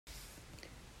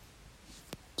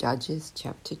Judges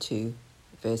chapter 2,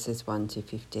 verses 1 to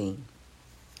 15.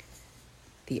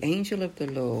 The angel of the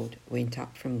Lord went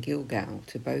up from Gilgal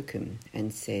to Bochum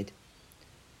and said,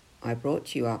 I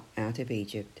brought you up out of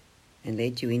Egypt and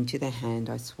led you into the hand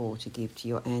I swore to give to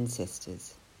your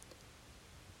ancestors.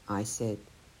 I said,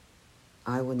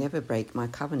 I will never break my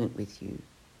covenant with you,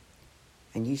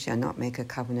 and you shall not make a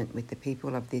covenant with the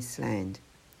people of this land,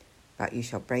 but you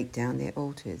shall break down their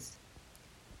altars.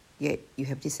 Yet you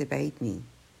have disobeyed me.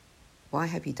 Why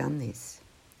have you done this?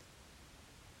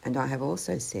 And I have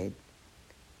also said,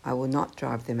 I will not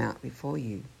drive them out before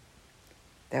you.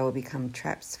 They will become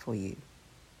traps for you,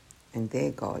 and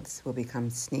their gods will become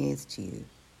snares to you.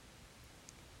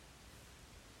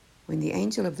 When the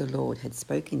angel of the Lord had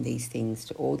spoken these things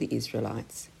to all the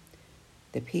Israelites,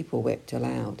 the people wept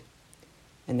aloud,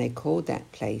 and they called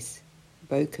that place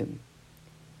Bochum.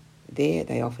 There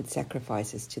they offered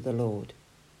sacrifices to the Lord.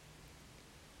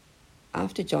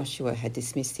 After Joshua had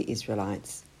dismissed the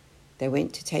Israelites, they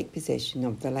went to take possession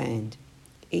of the land,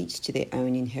 each to their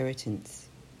own inheritance.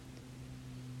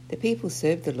 The people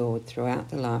served the Lord throughout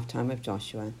the lifetime of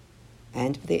Joshua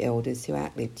and for the elders who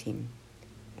outlived him,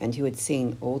 and who had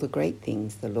seen all the great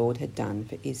things the Lord had done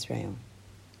for Israel.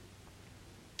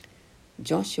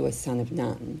 Joshua, son of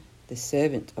Nun, the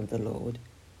servant of the Lord,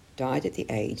 died at the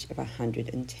age of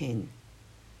 110,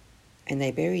 and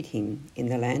they buried him in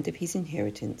the land of his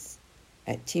inheritance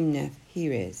at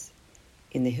Timnath-Heres,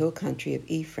 in the hill country of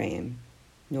Ephraim,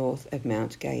 north of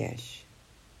Mount Gaash.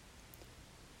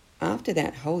 After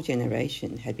that whole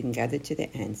generation had been gathered to their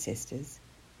ancestors,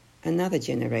 another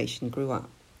generation grew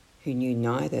up, who knew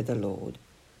neither the Lord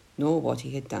nor what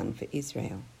he had done for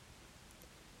Israel.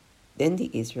 Then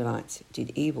the Israelites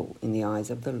did evil in the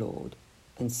eyes of the Lord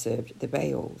and served the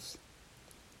Baals.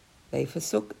 They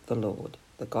forsook the Lord,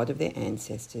 the God of their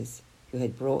ancestors, who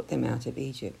had brought them out of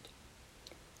Egypt.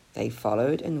 They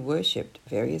followed and worshipped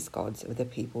various gods of the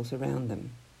peoples around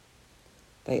them.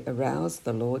 They aroused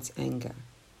the Lord's anger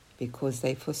because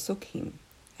they forsook him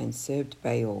and served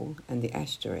Baal and the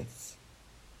Ashtoreths.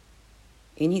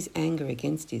 In his anger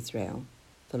against Israel,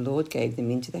 the Lord gave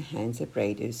them into the hands of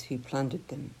raiders who plundered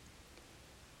them.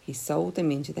 He sold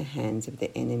them into the hands of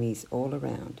their enemies all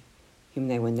around, whom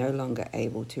they were no longer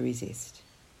able to resist.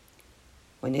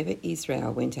 Whenever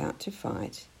Israel went out to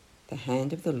fight, the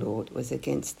hand of the Lord was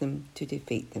against them to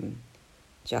defeat them,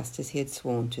 just as he had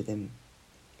sworn to them.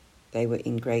 They were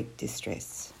in great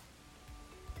distress.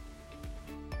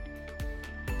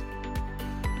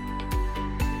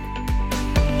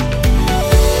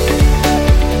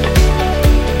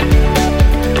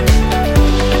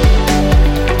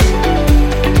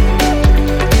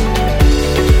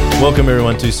 Welcome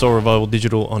everyone to Soul Revival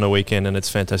Digital on a weekend, and it's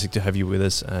fantastic to have you with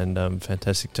us, and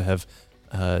fantastic to have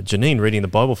Janine reading the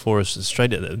Bible for us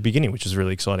straight at the beginning, which is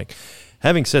really exciting.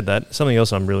 Having said that, something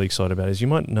else I'm really excited about is you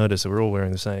might notice that we're all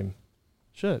wearing the same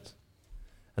shirts,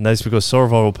 and that's because Soul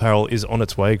Revival apparel is on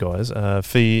its way, guys.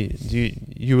 Fee, do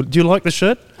you like the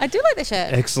shirt? I do like the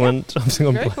shirt. Excellent. Yeah.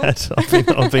 I'm glad.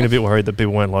 Cool. I've been a bit worried that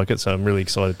people won't like it, so I'm really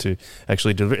excited to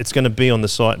actually deliver. It's going to be on the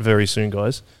site very soon,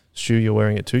 guys. Stu, you're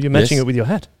wearing it too. You're matching it with your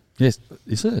hat. Yes,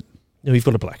 is it? No, you've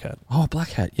got a black hat. Oh, black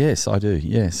hat. Yes, I do.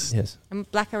 Yes. And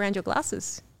black around your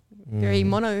glasses. Very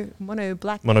mono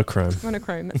black. Monochrome.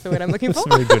 Monochrome. That's the word I'm looking for.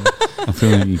 Very good. I'm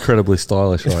feeling incredibly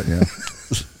stylish right now.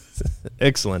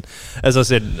 Excellent. As I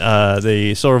said,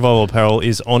 the Soul Revival apparel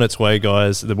is on its way,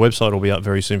 guys. The website will be up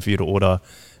very soon for you to order,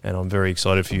 and I'm very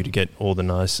excited for you to get all the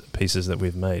nice pieces that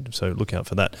we've made. So look out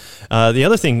for that. The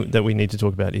other thing that we need to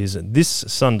talk about is this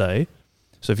Sunday.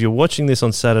 So if you're watching this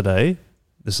on Saturday,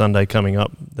 the Sunday coming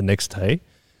up the next day.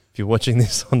 If you're watching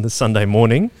this on the Sunday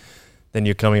morning, then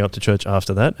you're coming up to church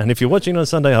after that. And if you're watching on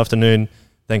Sunday afternoon,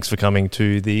 thanks for coming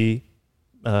to the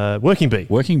Working Bee.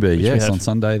 Working Bee, yes, on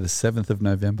Sunday the 7th of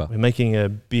November. We're making a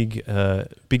big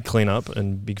clean-up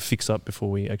and big fix-up before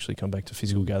we actually come back to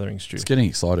physical gatherings, Stu. It's getting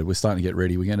excited. We're starting to get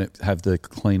ready. We're going to have the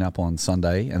clean-up on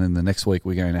Sunday, and then the next week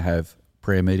we're going to have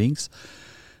prayer meetings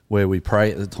where we pray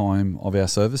at the time of our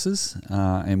services,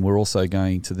 and we're also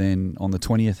going to then on the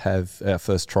 20th have our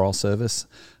first trial service,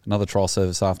 another trial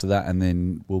service after that, and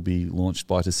then we'll be launched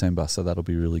by December, so that'll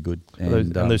be really good.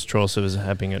 And those trial services are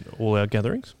happening at all our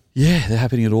gatherings? Yeah, they're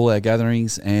happening at all our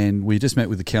gatherings, and we just met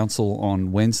with the council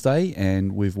on Wednesday,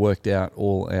 and we've worked out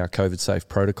all our COVID-safe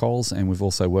protocols, and we've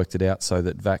also worked it out so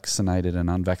that vaccinated and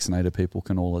unvaccinated people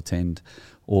can all attend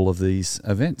all of these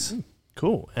events.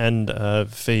 Cool. And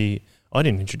Fee, I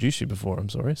didn't introduce you before, I'm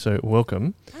sorry. So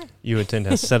welcome. Hi. You attend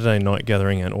our Saturday night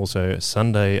gathering and also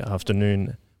Sunday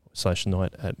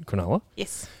afternoon/night at Cronulla.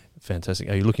 Yes. Fantastic.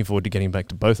 Are you looking forward to getting back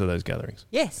to both of those gatherings?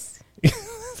 Yes.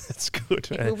 That's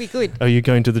good. It will be good. Are you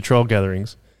going to the trial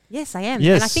gatherings? Yes, I am.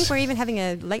 Yes. And I think we're even having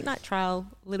a late night trial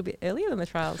a little bit earlier than the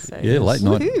trials. So Yeah, late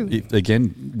night. Woohoo.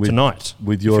 Again, with, Tonight.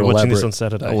 with If your you're watching this on elaborate,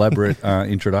 Saturday. elaborate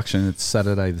introduction, it's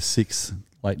Saturday the 6th.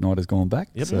 Late night has gone back,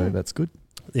 Yep. so that's good.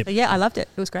 So yeah, I loved it.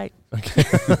 It was great.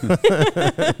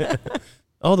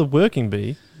 Oh, the working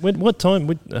bee. What time?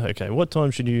 What time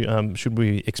should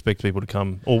we expect people to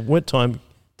come? Or what time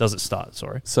does it start?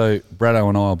 Sorry, So Braddo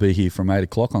and I will be here from 8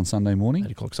 o'clock on Sunday morning.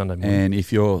 8 o'clock Sunday morning. And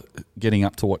if you're getting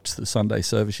up to watch the Sunday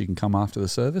service, you can come after the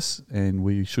service, and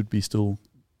we should be still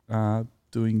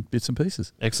doing bits and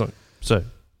pieces. Excellent. So,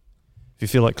 if you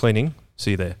feel like cleaning,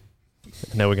 see you there.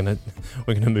 Now we're gonna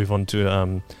move on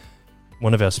to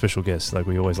one of our special guests, like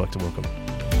we always like to welcome.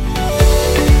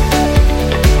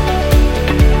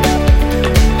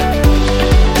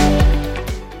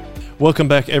 Welcome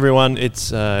back, everyone. It's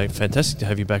fantastic to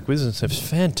have you back with us. It's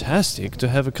fantastic to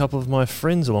have a couple of my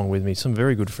friends along with me, some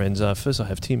very good friends. First, I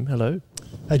have Tim. Hello.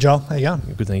 Hey Joel, how you going?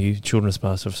 Good, thank you. Children's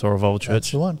pastor of Sorrel Church. That's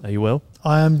the one. Are you well?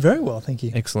 I am very well, thank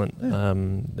you. Excellent.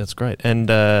 That's great. And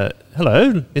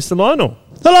hello, Mr. Lionel.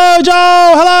 Hello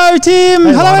Joel, hello Tim,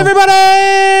 Hey, hello Lionel.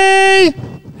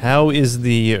 everybody! How is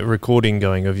the recording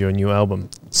going of your new album?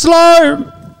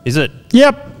 Slow! Is it?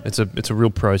 Yep, It's a real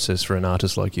process for an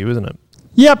artist like you, isn't it?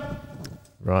 yep.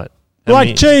 Right.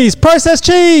 Like cheese, processed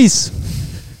cheese!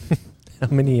 how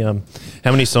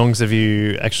many songs have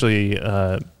you actually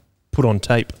put on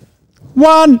tape?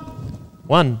 One!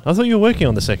 One. I thought you were working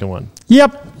on the second one.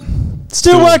 Yep.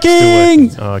 Still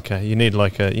working! Oh, okay. Do you need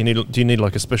like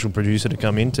a special producer to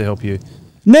come in to help you?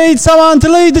 Need someone to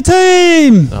lead the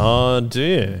team! Oh, do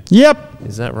you? Yep,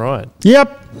 Is that right?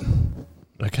 yep.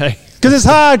 Okay. Because it's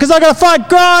hard, because I got to fight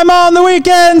grime on the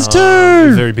weekends You're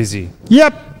too! very busy.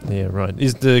 Yep. Yeah, right.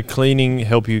 Is the cleaning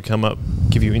help you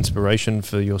give you inspiration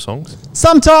for your songs?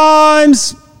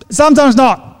 Sometimes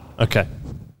not. Okay.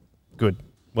 Good.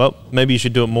 Well, maybe you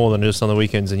should do it more than just on the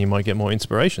weekends and you might get more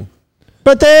inspiration.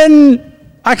 But then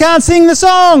I can't sing the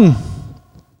song.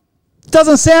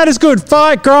 Doesn't sound as good.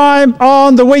 Fight grime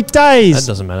on the That weekdays.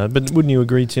 doesn't matter. But wouldn't you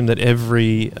agree, Tim, that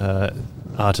every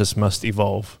artist must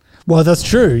evolve? Well, that's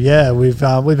true. Yeah, we've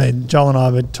been Joel and I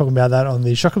were talking about that on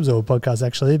the Shock Absorber podcast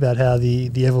actually, about how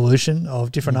the evolution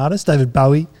of different artists. David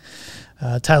Bowie,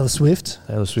 Taylor Swift.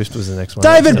 Taylor Swift was the next one.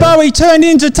 David Yeah. Bowie turned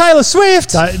into Taylor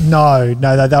Swift. No,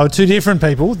 they were two different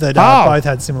people that both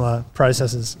had similar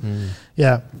processes.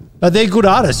 Yeah, but they're good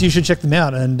artists. You should check them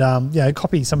out and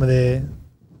copy some of their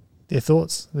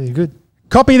thoughts. They're good.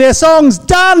 Copy their songs.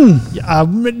 Done.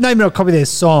 Maybe not copy their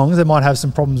songs. They might have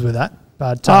some problems with that.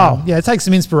 But it takes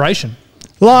some inspiration.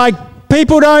 Like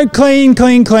people don't clean.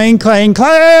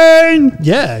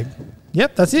 Yeah.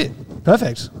 Yep, that's it.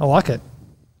 Perfect. I like it.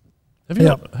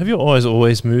 Have your eyes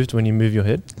always moved when you move your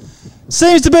head?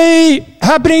 Seems to be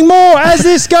happening more as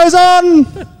this goes on.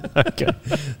 Okay.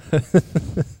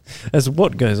 As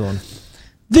what goes on?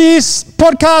 This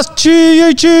podcast,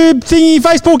 YouTube thingy,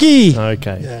 Facebooky.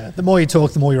 Okay. Yeah. The more you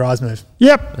talk, the more your eyes move.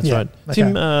 Yep. That's right. Okay.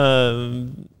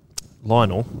 Tim,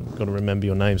 Lionel, got to remember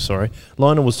your name, sorry.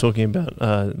 Lionel was talking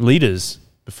about leaders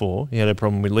before. He had a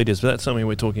problem with leaders, but that's something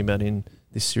we're talking about in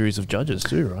this series of Judges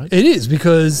too, right? It is,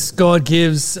 because God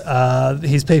gives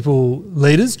his people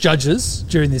leaders, judges,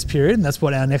 during this period, and that's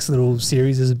what our next little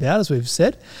series is about, as we've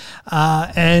said.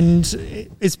 And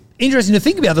it's interesting to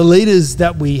think about the leaders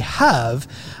that we have,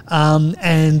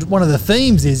 and one of the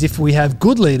themes is if we have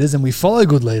good leaders and we follow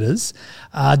good leaders,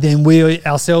 then we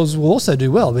ourselves will also do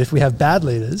well. But if we have bad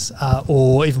leaders,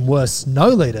 or even worse, no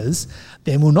leaders,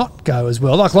 then we'll not go as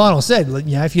well. Like Lionel said,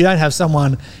 if you don't have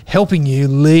someone helping you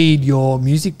lead your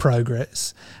music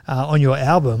progress on your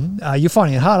album, you're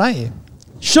finding it hard, aren't you?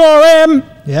 Sure am.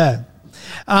 Yeah.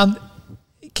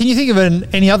 Can you think of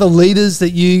any other leaders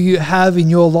that you have in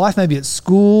your life, maybe at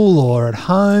school or at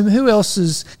home? Who else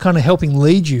is kind of helping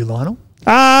lead you, Lionel?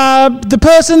 The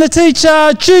person the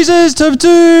teacher chooses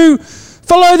to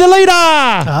follow the leader.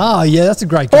 Ah, yeah, that's a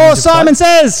great game. Or Simon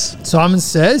Says. Simon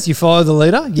Says, you follow the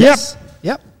leader? Yes.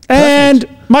 Yep. And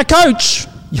my coach.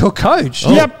 Your coach?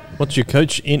 Oh, Yep. What's your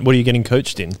coach in? What are you getting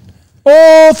coached in?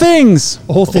 All things.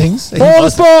 All things? All the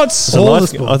sports. All the I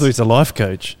sports. thought he's a life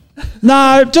coach.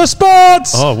 No, just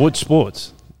sports. Oh, which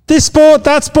sports? This sport,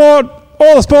 that sport,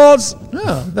 all the sports.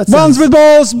 Oh, ones with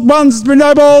balls, ones with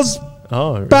no balls.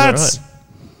 Oh, is that Bats. right?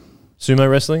 Sumo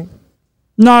wrestling?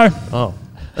 No. Oh,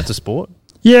 that's a sport.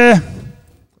 Yeah.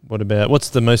 What's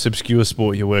the most obscure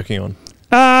sport you're working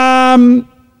on?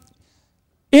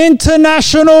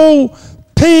 International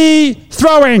pea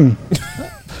throwing.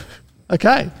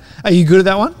 Okay. Are you good at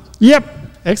that one? Yep.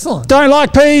 Excellent. Don't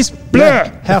like peas.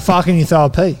 Blur. How far can you throw a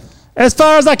pea? As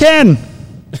far as I can.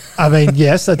 I mean,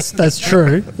 yes, that's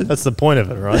true. That's the point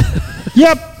of it, right?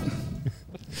 Yep.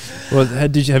 Well,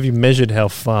 have you measured how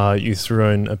far you've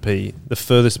thrown a pea? The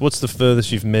furthest. What's the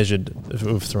furthest you've measured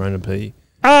of thrown a pea?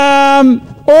 All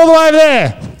the way over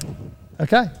there.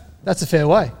 Okay, that's a fair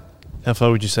way. How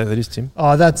far would you say that is, Tim?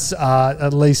 Oh, that's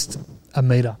at least a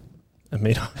metre. A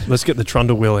metre. Let's get the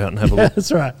trundle wheel out and have a look.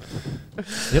 That's right.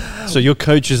 Yep. So your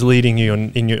coach is leading you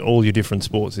in all your different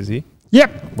sports, is he?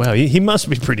 Yep. Wow, he must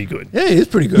be pretty good. Yeah, he is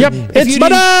pretty good. Yep. It's my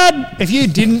dad. If you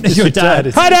didn't, your dad.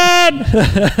 is Hi,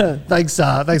 Dad. Thanks,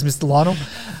 Mr. Lionel.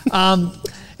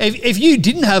 If you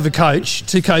didn't have a coach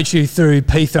to coach you through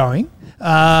pea throwing,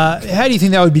 how do you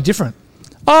think that would be different?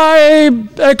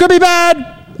 It could be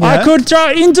bad. Yeah. I could throw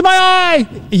it into my eye.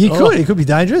 You could. It could be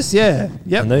dangerous. Yeah.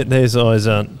 Yep. And those eyes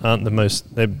aren't the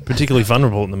most. They're particularly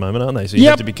vulnerable at the moment, aren't they? So you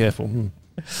have to be careful.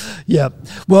 Yeah.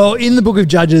 Well, in the book of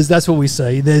Judges, that's what we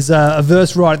see. There's a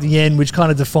verse right at the end which kind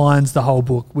of defines the whole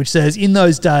book, which says, in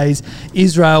those days,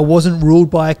 Israel wasn't ruled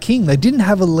by a king. They didn't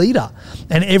have a leader,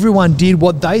 and everyone did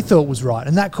what they thought was right.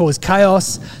 And that caused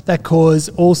chaos, that caused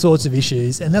all sorts of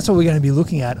issues. And that's what we're going to be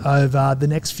looking at over the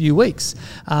next few weeks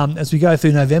as we go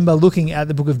through November, looking at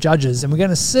the book of Judges. And we're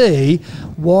going to see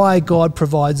why God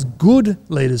provides good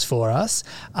leaders for us.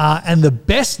 And the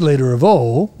best leader of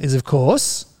all is, of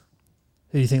course...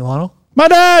 Who do you think, Lionel? My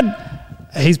dad.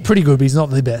 He's pretty good, but he's not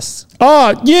the best.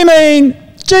 Oh, you mean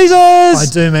Jesus? I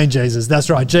do mean Jesus. That's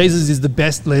right. Jesus is the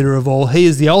best leader of all. He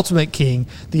is the ultimate king,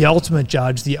 the ultimate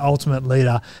judge, the ultimate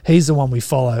leader. He's the one we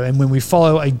follow. And when we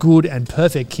follow a good and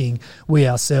perfect king, we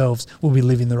ourselves will be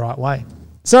living the right way.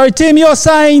 So, Tim, you're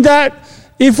saying that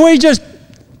if we just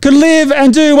could live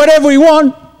and do whatever we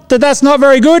want, that's not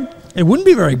very good? It wouldn't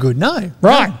be very good, no.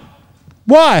 Right. No.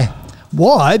 Why?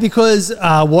 Why? Because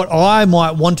what I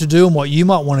might want to do and what you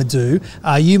might want to do,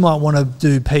 you might want to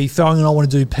do pea throwing and I want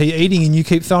to do pea eating, and you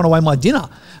keep throwing away my dinner.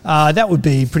 That would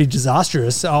be pretty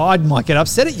disastrous. I might get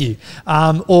upset at you.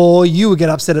 Or you would get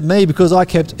upset at me because I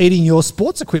kept eating your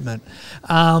sports equipment.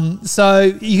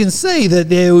 So you can see that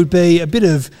there would be a bit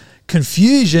of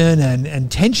confusion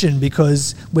and tension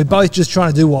because we're both just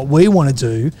trying to do what we want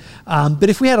to do. But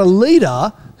if we had a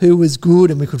leader who was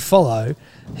good and we could follow,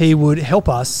 he would help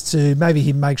us to maybe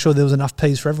he'd make sure there was enough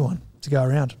peas for everyone to go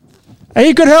around.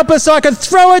 He could help us so I could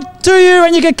throw it to you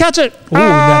and you could catch it. Oh, no,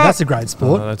 that's a great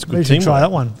sport. Oh, that's good We should try teamwork.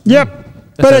 that one. Yep.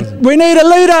 But we need a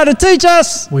leader to teach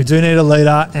us. We do need a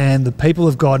leader, and the people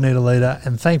of God need a leader,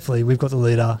 and thankfully we've got the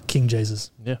leader, King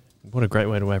Jesus. Yeah. What a great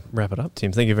way to wrap it up,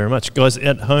 Tim. Thank you very much. Guys,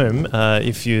 at home,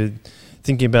 if you're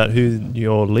thinking about who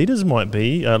your leaders might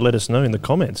be, let us know in the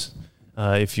comments.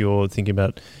 If you're thinking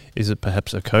about, is it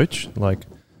perhaps a coach like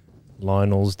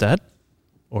Lionel's dad?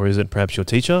 Or is it perhaps your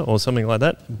teacher or something like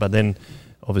that? But then,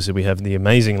 obviously, we have the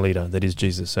amazing leader that is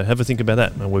Jesus. So have a think about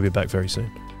that, and we'll be back very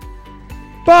soon.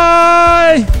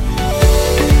 Bye.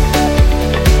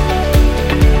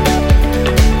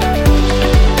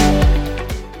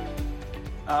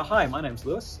 Hi, my name's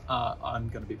Lewis. I'm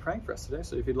going to be praying for us today,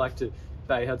 so if you'd like to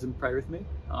bow your heads and pray with me,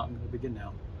 I'm going to begin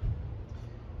now.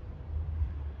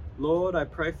 Lord, I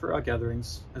pray for our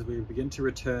gatherings as we begin to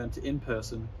return to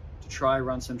in-person to try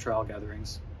run some trial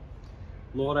gatherings.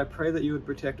 Lord, I pray that you would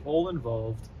protect all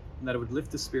involved and that it would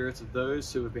lift the spirits of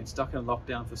those who have been stuck in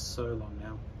lockdown for so long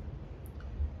now.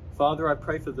 Father, I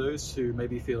pray for those who may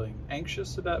be feeling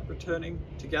anxious about returning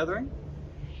to gathering.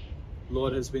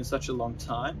 Lord, it has been such a long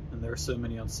time, and there are so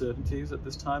many uncertainties at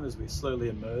this time as we slowly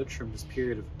emerge from this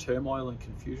period of turmoil and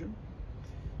confusion.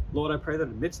 Lord, I pray that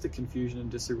amidst the confusion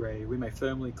and disarray, we may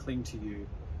firmly cling to you,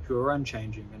 who are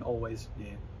unchanging and always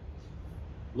near.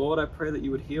 Lord, I pray that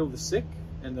you would heal the sick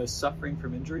and those suffering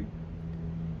from injury.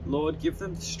 Lord, give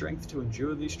them the strength to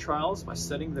endure these trials by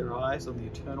setting their eyes on the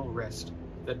eternal rest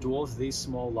that dwells these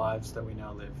small lives that we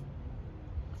now live.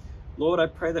 Lord, I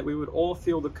pray that we would all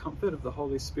feel the comfort of the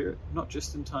Holy Spirit, not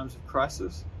just in times of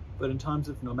crisis, but in times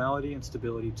of normality and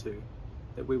stability too.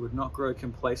 That we would not grow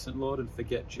complacent, Lord, and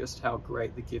forget just how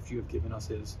great the gift you have given us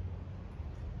is.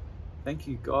 Thank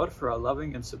you, God, for our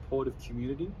loving and supportive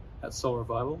community at Soul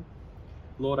Revival.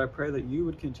 Lord, I pray that you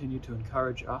would continue to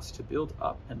encourage us to build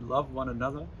up and love one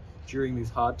another during these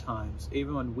hard times,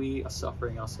 even when we are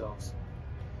suffering ourselves.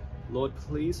 Lord,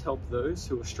 please help those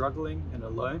who are struggling and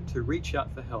alone to reach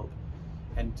out for help,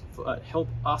 and help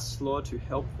us, Lord, to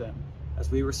help them as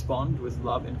we respond with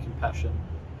love and compassion,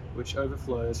 which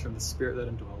overflows from the Spirit that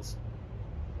indwells.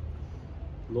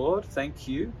 Lord, thank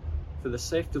you for the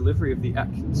safe delivery of the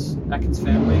Atkins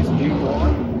family's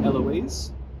newborn,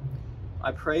 Eloise.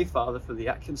 I pray, Father, for the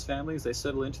Atkins family as they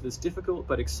settle into this difficult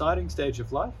but exciting stage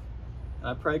of life. And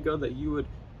I pray, God, that you would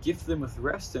gift them with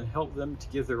rest and help them to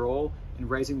give their all in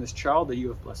raising this child that you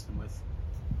have blessed them with.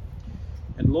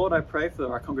 And Lord, I pray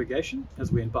for our congregation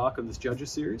as we embark on this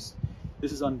Judges series.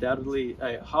 This is undoubtedly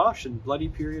a harsh and bloody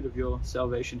period of your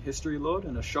salvation history, Lord,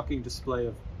 and a shocking display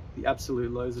of the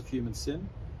absolute lows of human sin.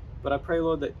 But I pray,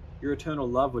 Lord, that your eternal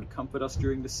love would comfort us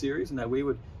during this series and that we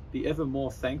would be ever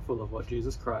more thankful of what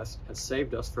Jesus Christ has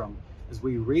saved us from as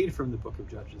we read from the book of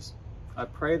Judges. I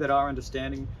pray that our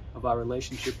understanding of our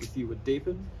relationship with you would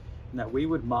deepen and that we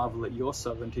would marvel at your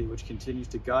sovereignty, which continues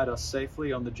to guide us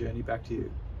safely on the journey back to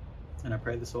you. And I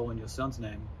pray this all in your Son's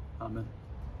name. Amen.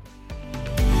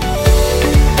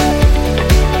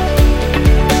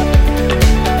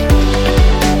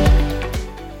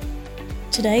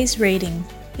 Today's reading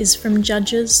is from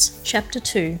Judges chapter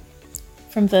 2,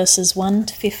 from verses 1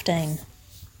 to 15.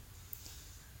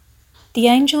 The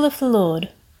angel of the Lord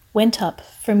went up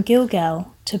from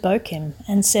Gilgal to Bochim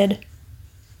and said,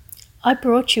 I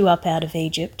brought you up out of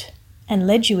Egypt and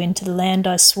led you into the land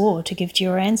I swore to give to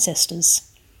your ancestors.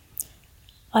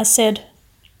 I said,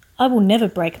 I will never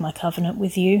break my covenant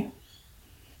with you,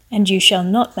 and you shall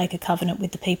not make a covenant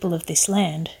with the people of this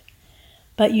land,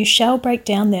 but you shall break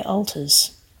down their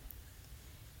altars.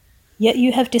 Yet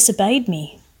you have disobeyed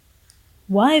me.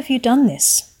 Why have you done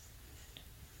this?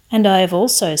 And I have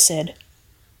also said,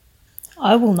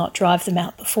 I will not drive them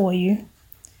out before you.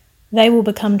 They will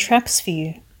become traps for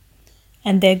you,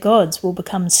 and their gods will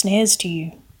become snares to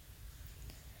you.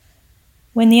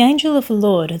 When the angel of the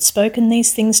Lord had spoken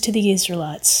these things to the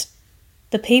Israelites,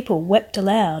 the people wept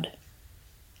aloud,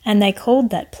 and they called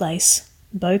that place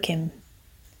Bochim.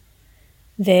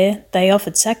 There they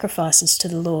offered sacrifices to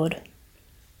the Lord.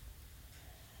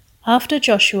 After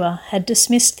Joshua had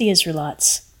dismissed the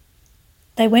Israelites,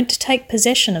 they went to take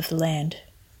possession of the land,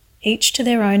 each to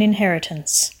their own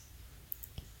inheritance.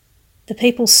 The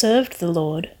people served the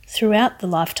Lord throughout the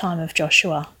lifetime of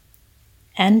Joshua,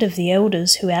 and of the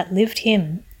elders who outlived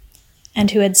him, and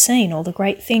who had seen all the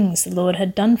great things the Lord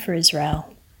had done for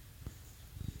Israel.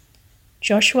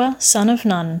 Joshua, son of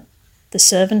Nun, the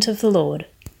servant of the Lord,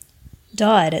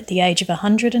 died at the age of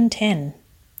 110,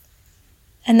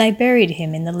 and they buried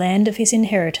him in the land of his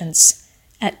inheritance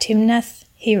at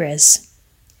Timnath-Heres,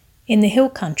 in the hill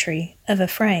country of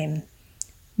Ephraim,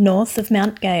 north of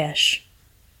Mount Gaash.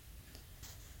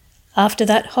 After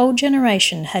that whole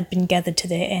generation had been gathered to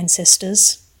their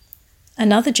ancestors,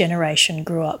 another generation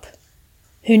grew up,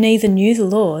 who neither knew the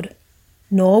Lord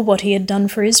nor what he had done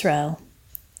for Israel.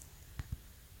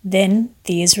 Then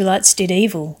the Israelites did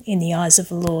evil in the eyes of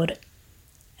the Lord,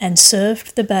 and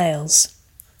served the Baals.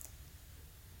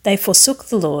 They forsook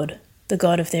the Lord, the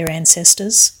God of their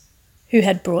ancestors, who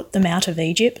had brought them out of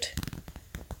Egypt.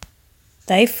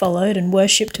 They followed and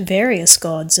worshipped various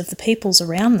gods of the peoples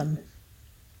around them.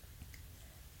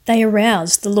 They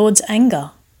aroused the Lord's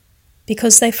anger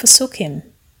because they forsook him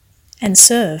and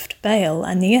served Baal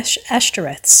and the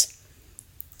Ashtoreths.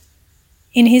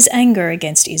 In his anger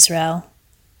against Israel,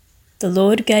 the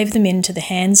Lord gave them into the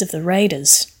hands of the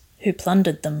raiders who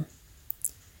plundered them.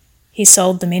 He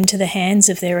sold them into the hands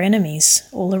of their enemies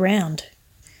all around,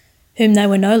 whom they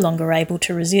were no longer able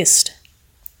to resist.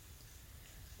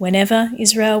 Whenever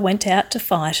Israel went out to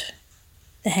fight,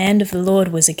 the hand of the Lord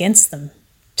was against them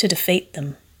to defeat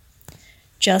them,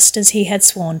 just as he had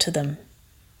sworn to them.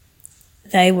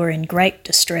 They were in great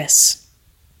distress.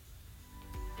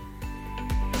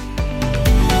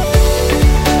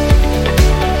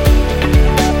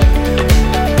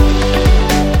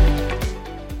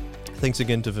 Thanks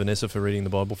again to Vanessa for reading the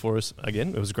Bible for us again.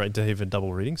 It was great to have a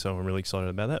double reading, so I'm really excited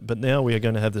about that. But now we are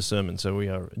going to have the sermon, so we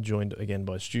are joined again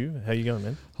by Stu. How you going,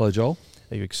 man? Hello, Joel.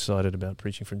 Are you excited about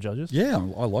preaching from Judges? Yeah,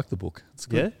 I like the book. It's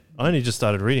good. Yeah? I only just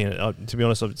started reading it. To be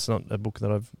honest, it's not a book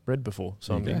that I've read before,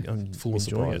 so I'm full of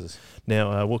enjoying surprises. it.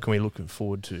 Now, what can we look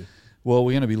forward to? Well,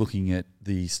 we're going to be looking at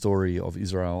the story of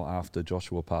Israel after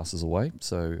Joshua passes away.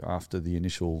 So after the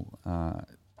initial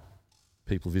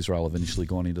people of Israel have initially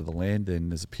gone into the land, then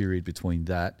there's a period between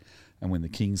that and when the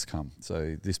kings come.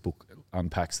 So this book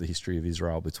unpacks the history of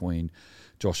Israel between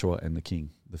Joshua and the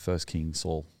king, the first king,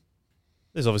 Saul.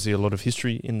 There's obviously a lot of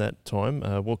history in that time.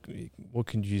 What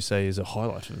can you say is a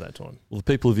highlight of that time? Well, the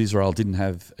people of Israel didn't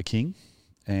have a king,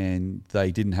 and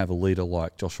they didn't have a leader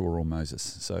like Joshua or Moses.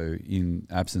 So in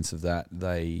absence of that,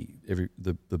 the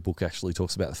book actually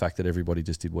talks about the fact that everybody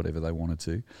just did whatever they wanted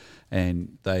to,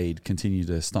 and they'd continue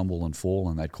to stumble and fall,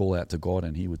 and they'd call out to God,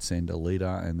 and he would send a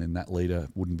leader, and then that leader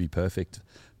wouldn't be perfect,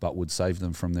 but would save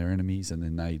them from their enemies, and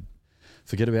then they'd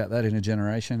forget about that in a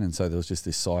generation, and so there was just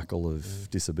this cycle of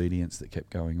disobedience that kept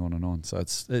going on and on. So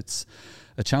it's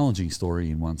a challenging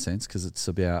story in one sense, because it's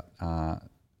about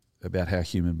how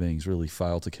human beings really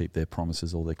fail to keep their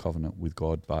promises or their covenant with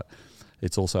God, but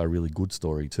it's also a really good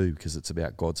story too, because it's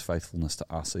about God's faithfulness to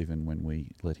us even when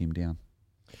we let him down.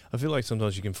 I feel like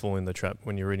sometimes you can fall in the trap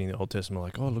when you're reading the Old Testament,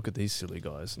 like, oh, look at these silly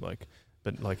guys,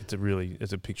 but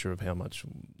it's a picture of how much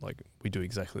like we do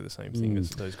exactly the same thing as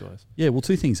those guys. Yeah, well,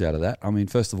 two things out of that. I mean,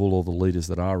 first of all the leaders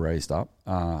that are raised up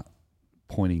are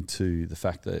pointing to the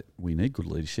fact that we need good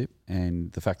leadership,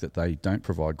 and the fact that they don't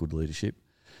provide good leadership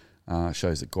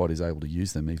shows that God is able to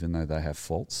use them even though they have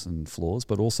faults and flaws,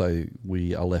 but also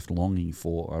we are left longing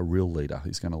for a real leader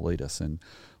who's going to lead us, and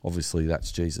obviously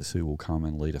that's Jesus who will come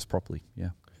and lead us properly. Yeah.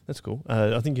 That's cool.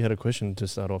 I think you had a question to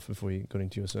start off before you got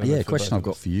into your sermon. Yeah, a question I've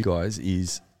got for you guys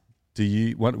is,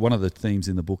 one of the themes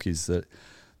in the book is that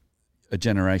a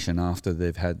generation after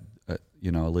they've had a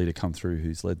leader come through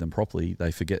who's led them properly,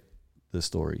 they forget the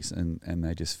stories and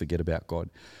they just forget about God.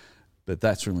 But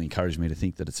that's really encouraged me to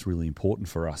think that it's really important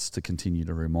for us to continue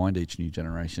to remind each new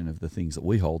generation of the things that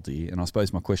we hold dear. And I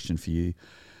suppose my question for you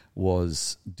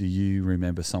was, do you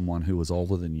remember someone who was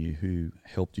older than you who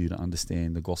helped you to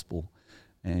understand the gospel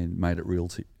and made it real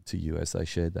to you as they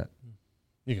shared that?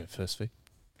 You go first, Fee.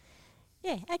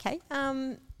 Yeah, okay.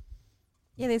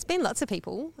 There's been lots of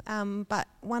people, but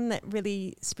one that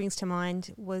really springs to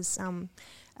mind was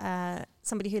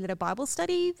somebody who led a Bible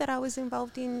study that I was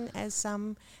involved in as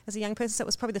a young person. So it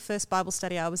was probably the first Bible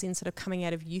study I was in, sort of coming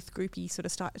out of youth groupy sort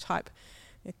of type,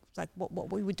 like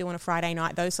what we would do on a Friday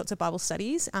night, those sorts of Bible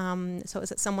studies. So it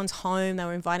was at someone's home. They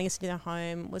were inviting us to their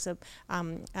home. It was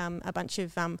a bunch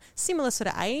of similar sort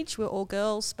of age. We were all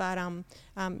girls, but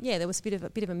there was a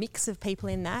bit of a mix of people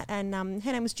in that. And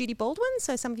her name was Judy Baldwin.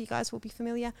 So some of you guys will be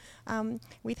familiar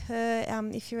with her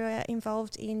if you're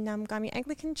involved in Gymea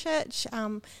Anglican Church.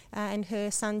 And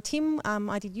her son Tim,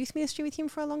 I did youth ministry with him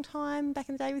for a long time back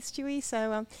in the day with Stewie.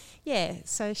 So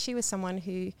so she was someone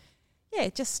who,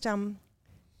 just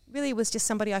really was just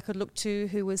somebody I could look to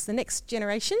who was the next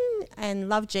generation and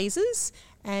loved Jesus.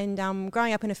 And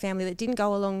growing up in a family that didn't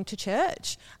go along to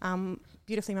church,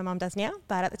 beautifully my mum does now,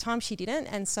 but at the time she didn't.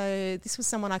 And so this was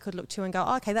someone I could look to and go,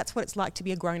 okay, that's what it's like to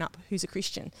be a grown-up who's a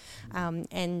Christian.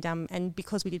 And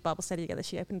because we did Bible study together,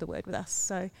 she opened the Word with us.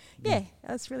 So,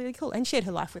 that's really, really cool. And shared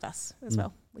her life with us as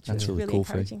well, which was really cool,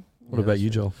 Fee. encouraging. What about you,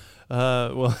 Joel?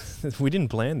 Well, we didn't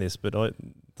plan this, but I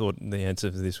thought the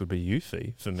answer to this would be you,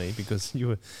 Fee, for me, because you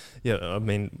were,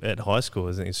 at high school,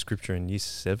 I think scripture in year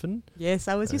 7. Yes,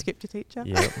 I was your scripture teacher.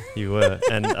 Yeah, you were.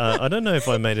 And I don't know if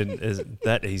I made it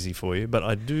that easy for you, but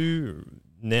I do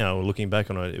now, looking back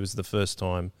on it, it was the first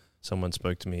time someone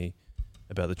spoke to me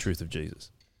about the truth of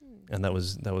Jesus. And that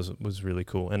was really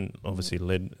cool, and obviously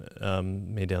led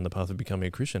me down the path of becoming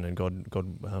a Christian, and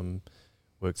God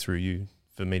worked through you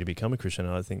for me to become a Christian.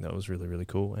 And I think that was really, really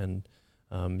cool. And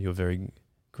you're very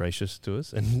gracious to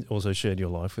us, and also shared your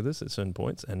life with us at certain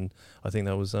points. And I think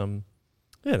that was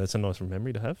that's a nice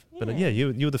memory to have. Yeah. But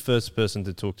you were the first person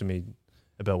to talk to me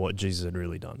about what Jesus had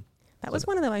really done. That was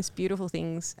one of the most beautiful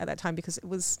things at that time, because it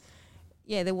was,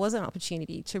 there was an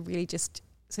opportunity to really just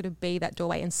sort of be that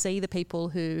doorway and see the people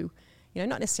who,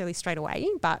 not necessarily straight away,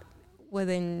 but were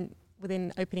then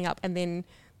opening up, and then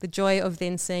the joy of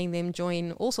then seeing them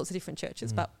join all sorts of different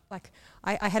churches. But like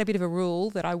I had a bit of a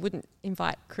rule that I wouldn't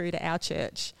invite crew to our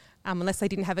church unless they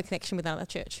didn't have a connection with another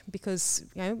church, because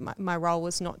my role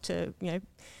was not to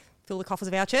fill the coffers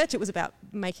of our church. It was about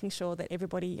making sure that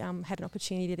everybody had an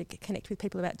opportunity to connect with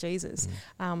people about Jesus.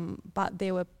 But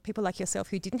there were people like yourself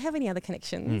who didn't have any other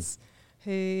connections,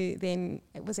 who then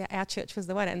it was our church was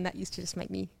the one, and that used to just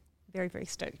make me very, very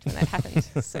stoked when that happened.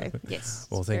 So, yes,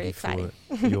 well, thank you exciting.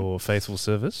 for your faithful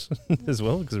service as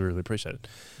well, because we really appreciate it.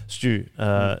 Stu,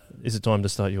 is it time to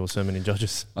start your sermon in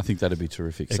Judges? I think that'd be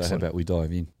terrific. Excellent. So how about we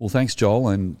dive in? Well, thanks, Joel,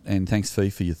 and thanks, Fee,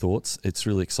 for your thoughts. It's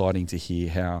really exciting to hear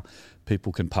how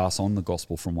people can pass on the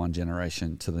gospel from one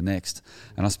generation to the next.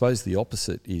 And I suppose the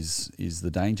opposite is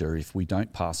the danger if we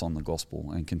don't pass on the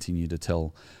gospel and continue to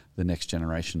tell the next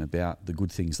generation about the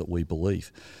good things that we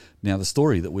believe. Now, the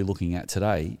story that we're looking at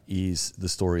today is the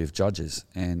story of Judges,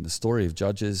 and the story of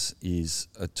Judges is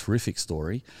a terrific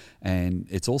story, and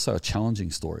it's also a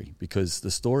challenging story, because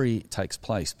the story takes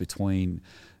place between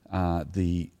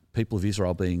the people of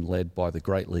Israel being led by the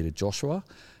great leader Joshua,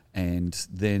 and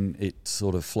then it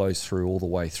sort of flows through all the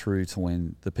way through to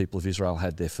when the people of Israel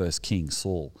had their first king,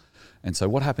 Saul. And so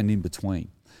what happened in between?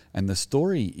 And the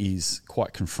story is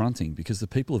quite confronting, because the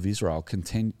people of Israel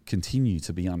continue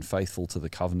to be unfaithful to the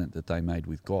covenant that they made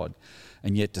with God.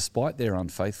 And yet, despite their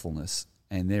unfaithfulness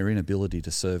and their inability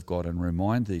to serve God and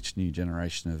remind each new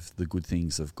generation of the good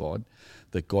things of God,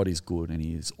 that God is good and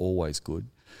He is always good,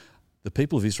 the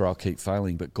people of Israel keep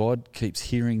failing, but God keeps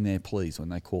hearing their pleas when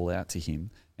they call out to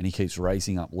Him, and He keeps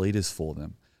raising up leaders for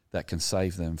them that can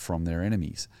save them from their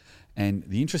enemies. And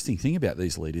the interesting thing about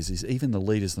these leaders is even the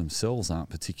leaders themselves aren't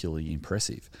particularly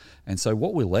impressive. And so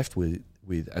what we're left with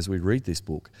as we read this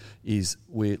book is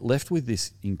we're left with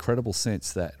this incredible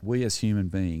sense that we as human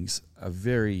beings are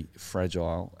very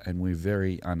fragile and we're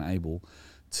very unable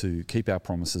to keep our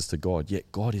promises to God.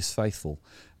 Yet God is faithful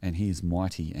and he is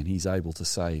mighty and he's able to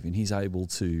save and he's able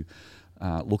to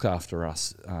look after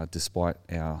us despite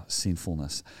our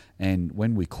sinfulness. And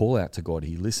when we call out to God,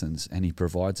 he listens and he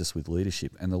provides us with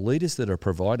leadership. And the leaders that are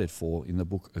provided for in the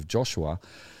book of Joshua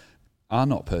are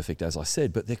not perfect, as I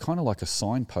said, but they're kind of like a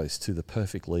signpost to the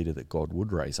perfect leader that God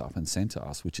would raise up and send to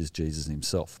us, which is Jesus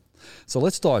himself. So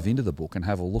let's dive into the book and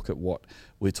have a look at what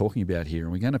we're talking about here.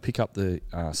 And we're going to pick up the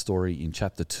story in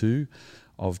chapter 2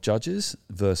 of Judges,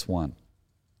 verse 1.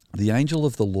 The angel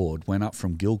of the Lord went up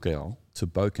from Gilgal to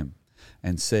Bochim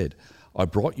and said, I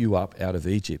brought you up out of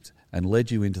Egypt and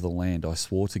led you into the land I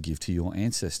swore to give to your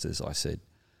ancestors, I said.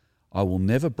 I will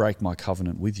never break my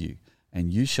covenant with you,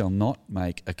 and you shall not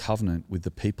make a covenant with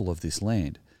the people of this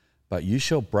land, but you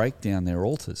shall break down their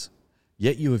altars.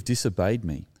 Yet you have disobeyed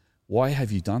me. Why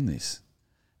have you done this?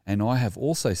 And I have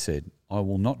also said, I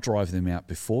will not drive them out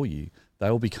before you. They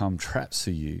will become traps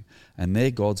for you, and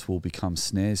their gods will become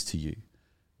snares to you.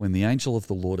 When the angel of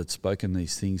the Lord had spoken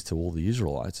these things to all the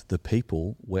Israelites, the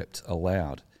people wept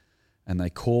aloud, and they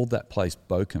called that place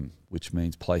Bochim, which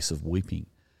means place of weeping.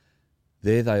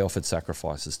 There they offered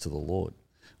sacrifices to the Lord.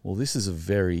 Well, this is a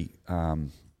very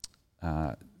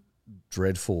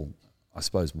dreadful, I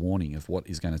suppose, warning of what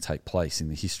is going to take place in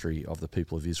the history of the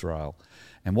people of Israel.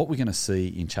 And what we're going to see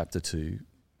in chapter 2,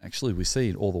 actually we see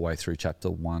it all the way through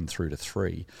chapter 1 through to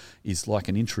 3, is like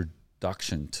an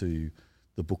introduction to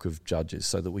the book of Judges,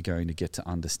 so that we're going to get to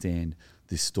understand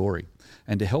this story.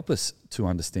 And to help us to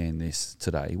understand this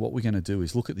today, what we're going to do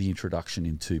is look at the introduction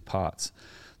in two parts.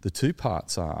 The two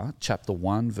parts are chapter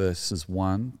 1 verses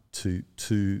 1 to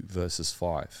 2 verses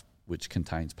 5, which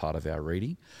contains part of our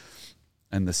reading.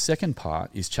 And the second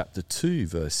part is chapter 2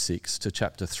 verse 6 to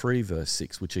chapter 3 verse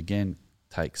 6, which again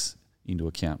takes into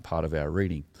account part of our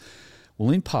reading. Well,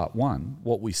 in part 1,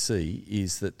 what we see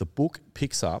is that the book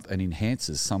picks up and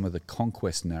enhances some of the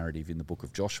conquest narrative in the book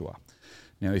of Joshua.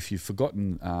 Now, if you've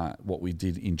forgotten what we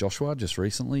did in Joshua just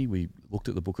recently, we looked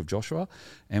at the book of Joshua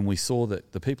and we saw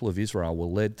that the people of Israel were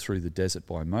led through the desert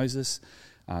by Moses.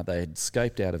 They had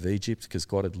escaped out of Egypt because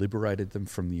God had liberated them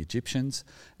from the Egyptians,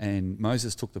 and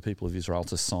Moses took the people of Israel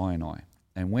to Sinai.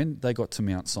 And when they got to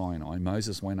Mount Sinai,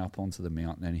 Moses went up onto the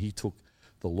mountain and he took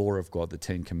the law of God, the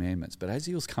 10 Commandments. But as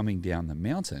he was coming down the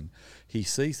mountain, he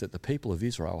sees that the people of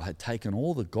Israel had taken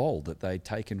all the gold that they'd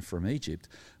taken from Egypt,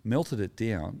 melted it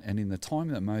down, and in the time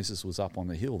that Moses was up on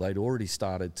the hill, they'd already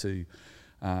started to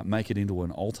make it into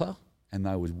an altar, and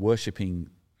they were worshipping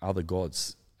other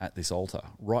gods at this altar.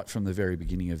 Right from the very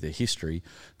beginning of their history,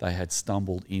 they had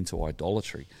stumbled into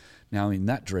idolatry. Now, in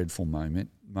that dreadful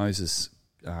moment, Moses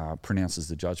pronounces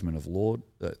the judgment of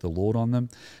the Lord on them,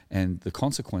 and the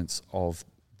consequence of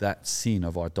that sin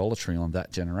of idolatry on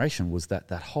that generation was that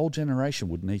that whole generation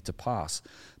would need to pass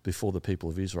before the people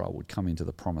of Israel would come into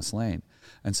the promised land.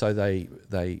 And so they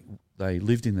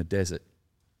lived in the desert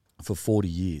for 40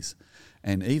 years.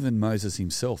 And even Moses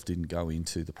himself didn't go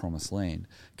into the promised land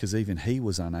because even he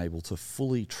was unable to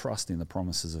fully trust in the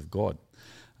promises of God.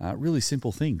 Really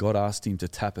simple thing. God asked him to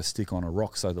tap a stick on a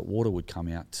rock so that water would come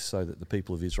out so that the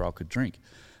people of Israel could drink.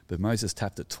 But Moses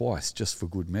tapped it twice just for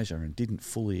good measure and didn't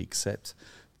fully accept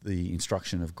the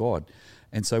instruction of God.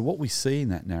 And so what we see in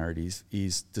that narrative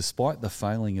is despite the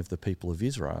failing of the people of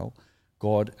Israel,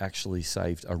 God actually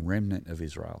saved a remnant of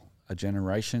Israel, a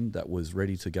generation that was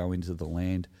ready to go into the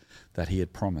land that he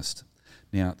had promised.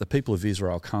 Now, the people of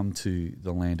Israel come to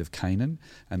the land of Canaan,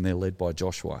 and they're led by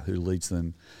Joshua, who leads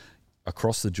them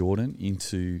across the Jordan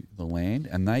into the land,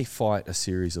 and they fight a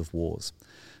series of wars.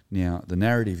 Now, the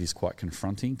narrative is quite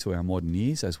confronting to our modern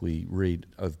ears as we read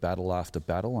of battle after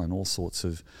battle and all sorts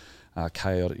of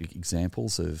chaotic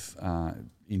examples of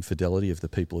infidelity of the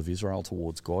people of Israel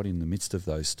towards God in the midst of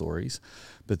those stories.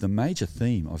 But the major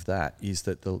theme of that is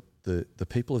that the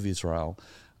people of Israel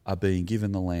are being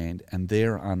given the land and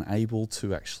they're unable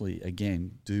to actually,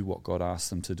 again, do what God asked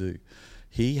them to do.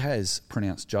 He has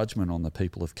pronounced judgment on the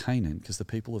people of Canaan because the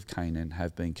people of Canaan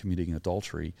have been committing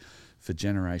adultery for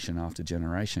generation after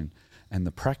generation, and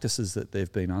the practices that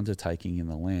they've been undertaking in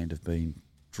the land have been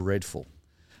dreadful.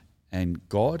 And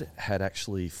God had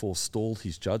actually forestalled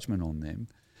his judgment on them,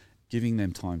 giving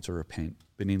them time to repent.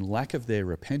 But in lack of their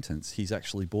repentance, he's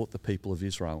actually brought the people of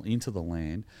Israel into the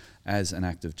land as an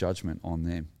act of judgment on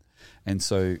them. And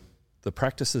so the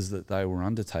practices that they were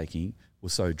undertaking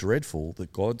was so dreadful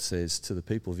that God says to the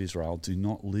people of Israel, do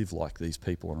not live like these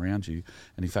people around you,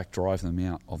 and in fact drive them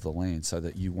out of the land so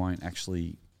that you won't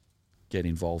actually get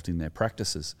involved in their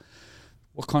practices.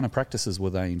 What kind of practices were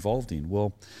they involved in?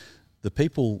 Well, the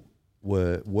people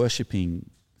were worshipping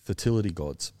fertility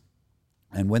gods,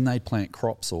 and when they'd plant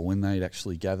crops or when they'd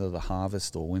actually gather the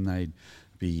harvest or when they'd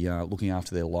be looking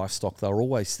after their livestock, they were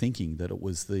always thinking that it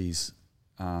was these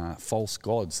false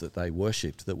gods that they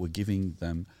worshipped that were giving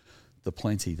them the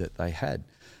plenty that they had.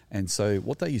 And so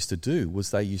what they used to do was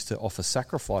they used to offer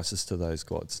sacrifices to those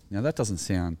gods. Now that doesn't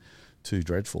sound too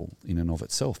dreadful in and of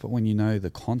itself, but when you know the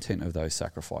content of those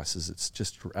sacrifices, it's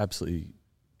just absolutely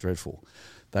dreadful.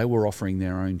 They were offering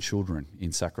their own children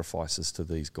in sacrifices to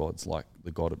these gods, like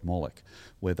the god of Moloch,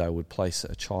 where they would place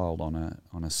a child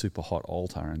on a super hot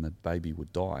altar and the baby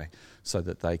would die so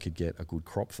that they could get a good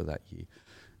crop for that year.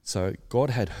 So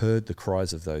God had heard the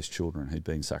cries of those children who'd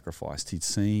been sacrificed. He'd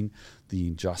seen the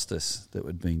injustice that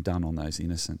had been done on those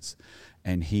innocents,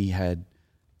 and he had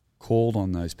called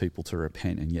on those people to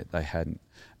repent, and yet they hadn't.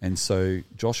 And so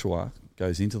Joshua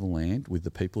goes into the land with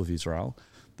the people of Israel.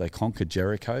 They conquered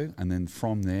Jericho, and then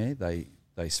from there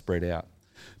they spread out.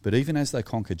 But even as they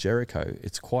conquer Jericho,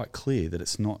 it's quite clear that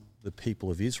it's not the people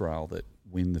of Israel that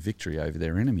win the victory over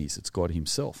their enemies. It's God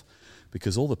himself.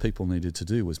 Because all the people needed to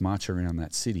do was march around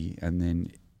that city, and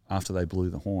then after they blew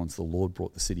the horns, the Lord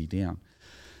brought the city down.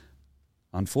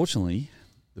 Unfortunately,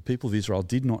 the people of Israel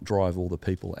did not drive all the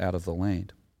people out of the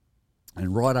land.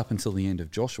 And right up until the end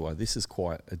of Joshua, this is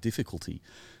quite a difficulty,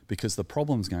 because the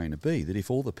problem's going to be that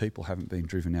if all the people haven't been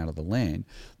driven out of the land,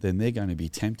 then they're going to be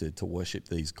tempted to worship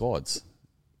these gods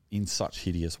in such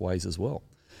hideous ways as well,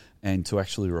 and to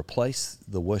actually replace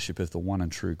the worship of the one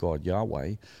and true God,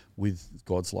 Yahweh, with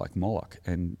gods like Moloch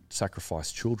and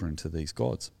sacrifice children to these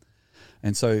gods.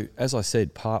 And so, as I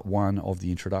said, part 1 of the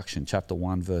introduction, chapter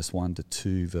 1, verse 1 to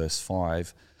 2, verse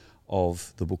 5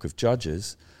 of the book of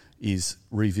Judges, is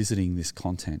revisiting this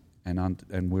content,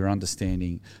 and we're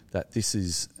understanding that this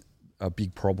is a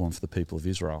big problem for the people of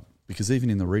Israel. Because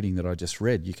even in the reading that I just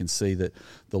read, you can see that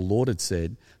the Lord had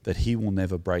said that he will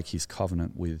never break his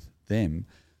covenant with them,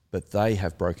 but they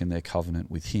have broken their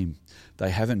covenant with him. They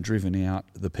haven't driven out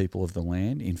the people of the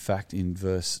land. In fact, in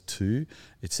verse 2,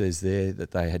 it says there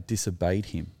that they had disobeyed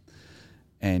him.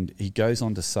 And he goes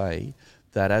on to say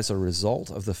that as a result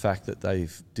of the fact that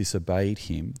they've disobeyed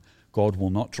him, God will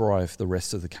not drive the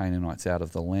rest of the Canaanites out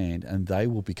of the land, and they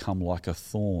will become like a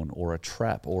thorn or a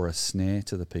trap or a snare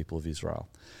to the people of Israel.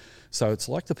 So it's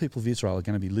like the people of Israel are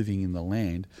going to be living in the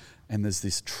land, and there's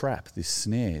this trap, this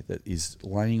snare that is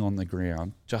laying on the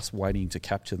ground just waiting to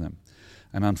capture them.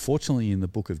 And unfortunately in the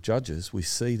book of Judges, we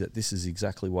see that this is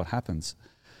exactly what happens.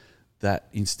 That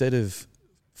instead of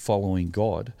following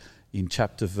God, in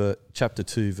chapter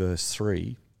 2, verse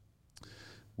 3,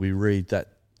 we read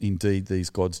that indeed these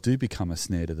gods do become a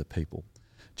snare to the people.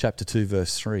 Chapter 2,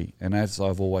 verse 3, and as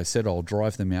I've always said, I'll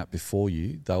drive them out before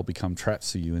you. They'll become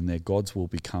traps for you, and their gods will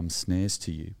become snares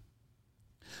to you.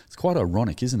 It's quite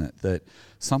ironic, isn't it, that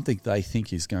something they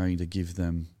think is going to give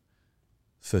them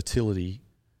fertility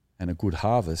and a good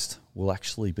harvest will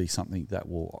actually be something that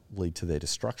will lead to their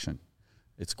destruction.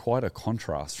 It's quite a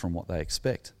contrast from what they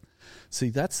expect. See,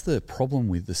 that's the problem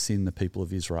with the sin the people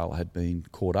of Israel had been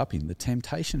caught up in. The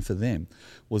temptation for them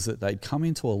was that they'd come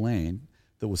into a land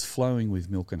that was flowing with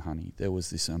milk and honey. There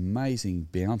was this amazing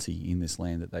bounty in this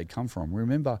land that they'd come from.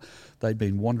 Remember, they'd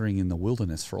been wandering in the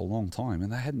wilderness for a long time,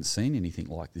 and they hadn't seen anything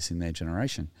like this in their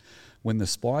generation. When the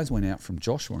spies went out from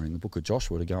Joshua in the book of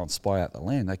Joshua to go and spy out the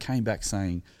land, they came back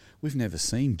saying, "We've never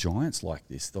seen giants like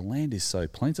this. The land is so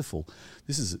plentiful.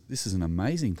 This is an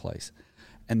amazing place."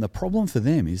 And the problem for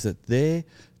them is that they're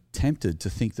tempted to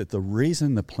think that the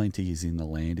reason the plenty is in the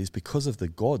land is because of the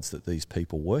gods that these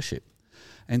people worship.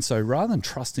 And so rather than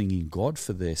trusting in God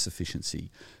for their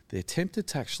sufficiency, they're tempted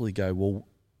to actually go, well,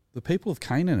 the people of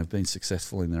Canaan have been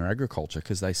successful in their agriculture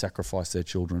because they sacrifice their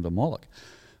children to Moloch.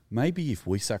 Maybe if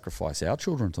we sacrifice our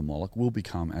children to Moloch, we'll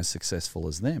become as successful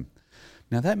as them.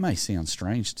 Now that may sound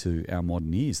strange to our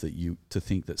modern ears to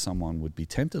think that someone would be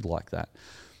tempted like that.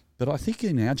 But I think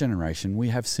in our generation we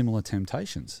have similar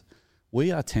temptations. We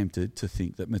are tempted to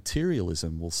think that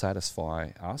materialism will satisfy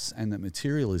us and that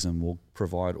materialism will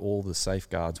provide all the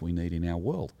safeguards we need in our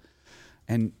world.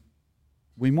 And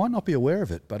we might not be aware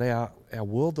of it, but our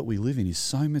world that we live in is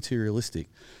so materialistic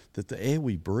that the air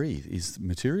we breathe is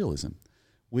materialism.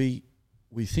 We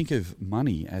think of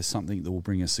money as something that will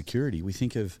bring us security. We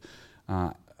think of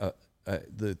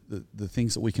the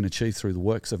things that we can achieve through the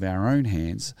works of our own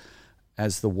hands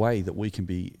as the way that we can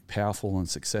be powerful and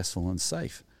successful and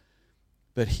safe.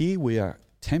 But here we are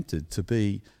tempted to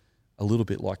be a little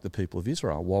bit like the people of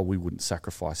Israel. While we wouldn't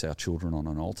sacrifice our children on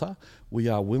an altar, we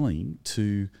are willing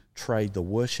to trade the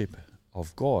worship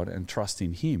of God and trust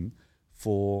in Him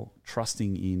for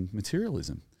trusting in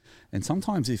materialism. And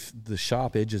sometimes if the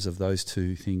sharp edges of those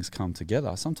two things come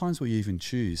together, sometimes we even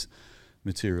choose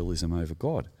materialism over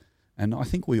God. And I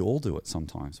think we all do it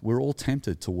sometimes. We're all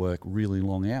tempted to work really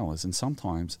long hours, and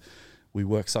sometimes we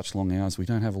work such long hours we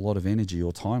don't have a lot of energy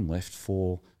or time left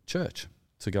for church,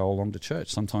 to go along to church.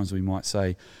 Sometimes we might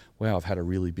say, wow, I've had a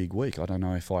really big week. I don't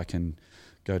know if I can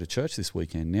go to church this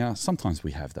weekend. Now, sometimes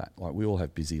we have that. Like, we all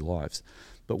have busy lives.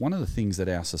 But one of the things that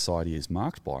our society is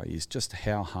marked by is just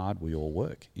how hard we all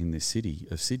work in this city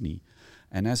of Sydney.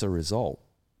 And as a result,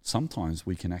 sometimes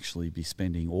we can actually be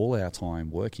spending all our time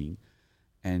working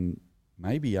and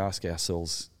maybe ask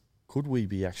ourselves, could we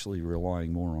be actually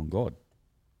relying more on God?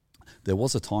 There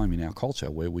was a time in our culture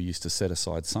where we used to set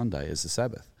aside Sunday as the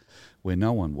Sabbath, where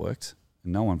no one worked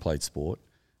and no one played sport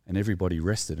and everybody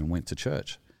rested and went to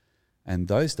church. And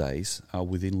those days are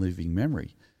within living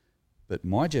memory. But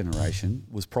my generation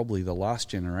was probably the last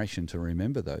generation to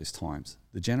remember those times.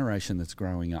 The generation that's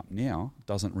growing up now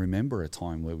doesn't remember a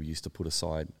time where we used to put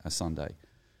aside a Sunday.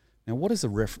 Now, what is the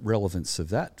relevance of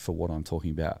that for what I'm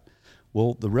talking about?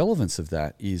 Well, the relevance of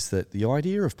that is that the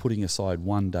idea of putting aside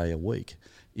one day a week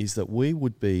is that we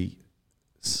would be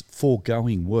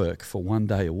foregoing work for one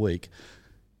day a week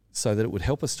so that it would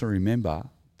help us to remember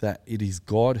that it is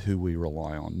God who we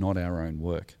rely on, not our own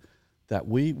work. That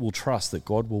we will trust that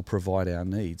God will provide our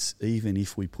needs even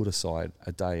if we put aside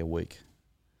a day a week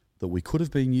that we could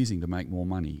have been using to make more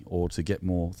money or to get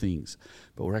more things.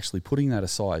 But we're actually putting that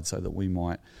aside so that we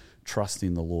might trust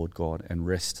in the Lord God and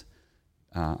rest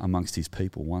amongst His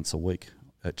people once a week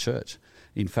at church.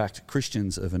 In fact,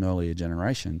 Christians of an earlier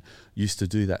generation used to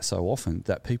do that so often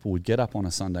that people would get up on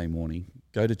a Sunday morning,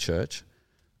 go to church,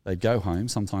 they'd go home,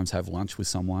 sometimes have lunch with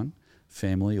someone,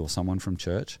 family or someone from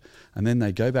church, and then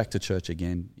they'd go back to church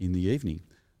again in the evening.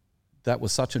 That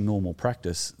was such a normal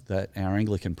practice that our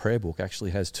Anglican prayer book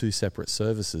actually has two separate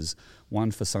services,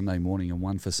 one for Sunday morning and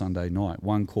one for Sunday night,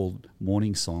 one called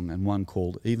Morning Song and one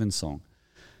called Evensong.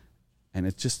 And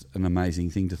it's just an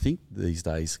amazing thing to think these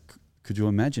days. Could you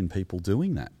imagine people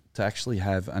doing that, to actually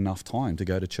have enough time to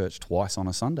go to church twice on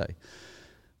a Sunday?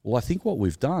 Well, I think what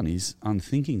we've done is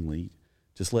unthinkingly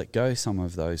just let go some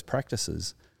of those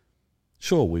practices.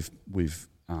 Sure, we've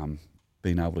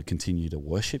been able to continue to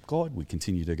worship God, we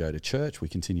continue to go to church, we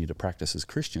continue to practice as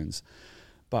Christians,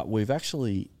 but we've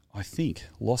actually, I think,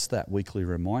 lost that weekly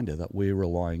reminder that we're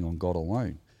relying on God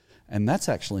alone. And that's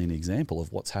actually an example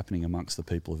of what's happening amongst the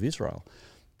people of Israel.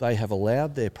 They have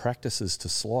allowed their practices to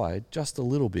slide just a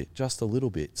little bit,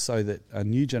 so that a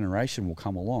new generation will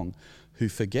come along who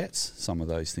forgets some of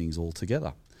those things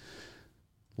altogether.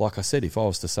 Like I said, if I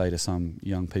was to say to some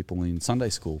young people in Sunday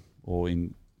school or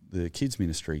in the kids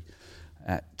ministry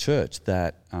at church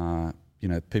that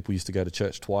people used to go to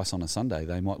church twice on a Sunday,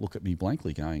 they might look at me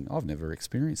blankly going, I've never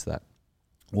experienced that.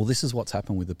 Well, this is what's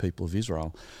happened with the people of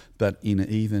Israel, but in an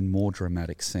even more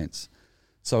dramatic sense.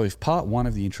 So if part one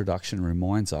of the introduction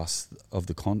reminds us of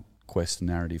the conquest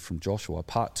narrative from Joshua,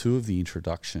 part two of the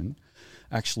introduction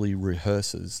actually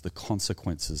rehearses the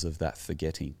consequences of that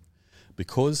forgetting.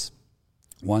 Because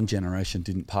one generation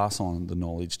didn't pass on the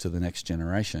knowledge to the next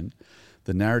generation,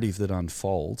 the narrative that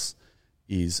unfolds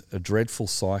is a dreadful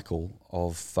cycle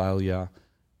of failure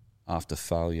after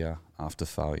failure after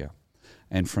failure.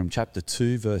 And from chapter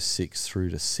 2, verse 6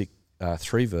 through to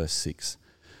 3, verse 6,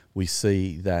 we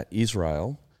see that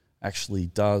Israel actually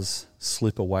does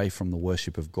slip away from the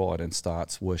worship of God and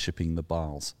starts worshipping the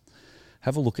Baals.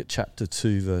 Have a look at chapter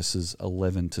 2, verses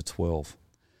 11 to 12.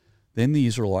 Then the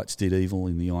Israelites did evil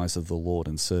in the eyes of the Lord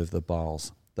and served the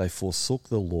Baals. They forsook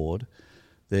the Lord,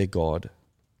 their God,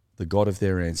 the God of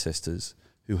their ancestors,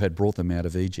 who had brought them out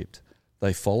of Egypt.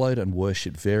 They followed and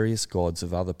worshipped various gods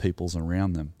of other peoples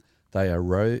around them. They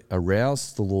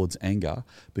aroused the Lord's anger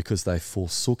because they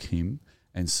forsook him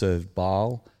and served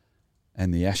Baal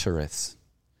and the Ashereths.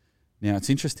 Now, it's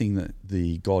interesting that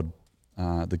the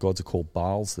gods are called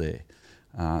Baals there.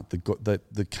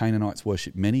 The Canaanites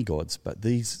worshipped many gods, but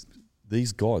these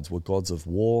gods were gods of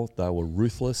war. They were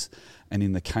ruthless, and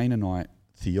in the Canaanite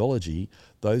theology,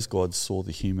 those gods saw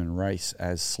the human race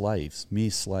as slaves,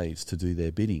 mere slaves to do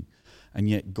their bidding. And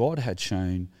yet God had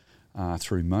shown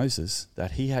through Moses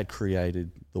that he had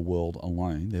created the world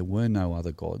alone. There were no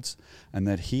other gods, and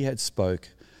that he had spoke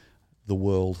the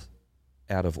world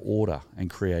out of order and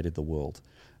created the world.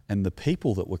 And the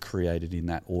people that were created in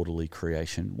that orderly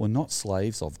creation were not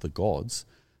slaves of the gods,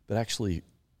 but actually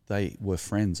they were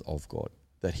friends of God,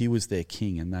 that he was their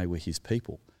king and they were his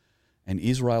people. And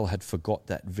Israel had forgot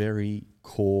that very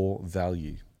core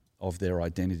value of their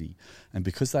identity. And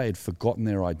because they had forgotten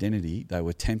their identity, they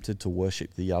were tempted to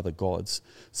worship the other gods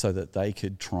so that they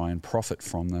could try and profit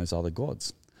from those other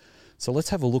gods. So let's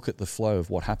have a look at the flow of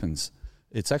what happens.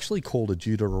 It's actually called a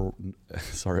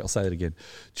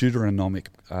Deuteronomic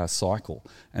cycle.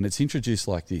 And it's introduced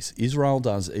like this. Israel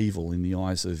does evil in the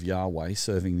eyes of Yahweh,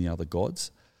 serving the other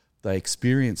gods. They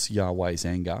experience Yahweh's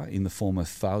anger in the form of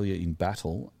failure in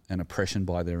battle and oppression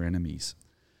by their enemies.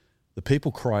 The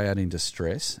people cry out in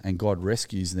distress, and God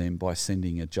rescues them by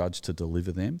sending a judge to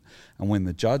deliver them. And when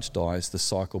the judge dies, the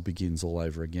cycle begins all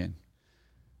over again.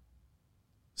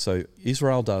 So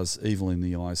Israel does evil in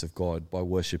the eyes of God by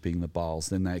worshipping the Baals.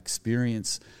 Then they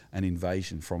experience an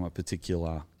invasion from a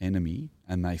particular enemy,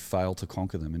 and they fail to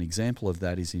conquer them. An example of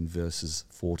that is in verses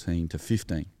 14 to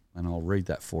 15, and I'll read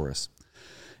that for us.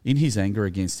 In his anger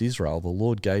against Israel, the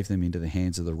Lord gave them into the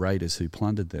hands of the raiders who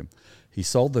plundered them. He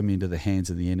sold them into the hands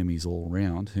of the enemies all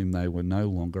around, whom they were no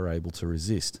longer able to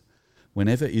resist.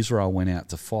 Whenever Israel went out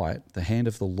to fight, the hand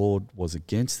of the Lord was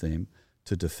against them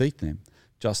to defeat them,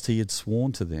 just he had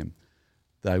sworn to them.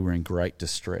 They were in great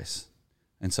distress.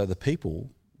 And so the people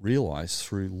realized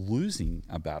through losing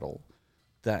a battle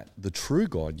that the true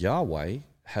God, Yahweh,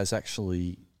 has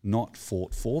actually not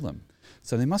fought for them.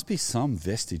 So there must be some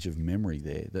vestige of memory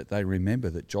there that they remember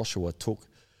that Joshua took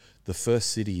the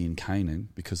first city in Canaan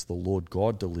because the Lord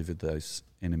God delivered those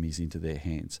enemies into their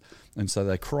hands. And so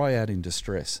they cry out in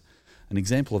distress. An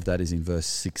example of that is in verse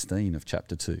 16 of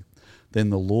chapter 2. Then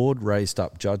the Lord raised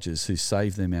up judges who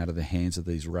saved them out of the hands of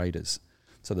these raiders.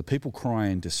 So the people cry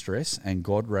in distress, and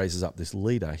God raises up this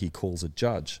leader he calls a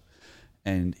judge,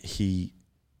 and he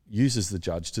uses the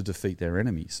judge to defeat their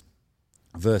enemies.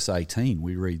 Verse 18,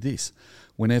 we read this.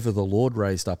 Whenever the Lord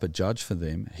raised up a judge for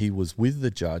them, he was with the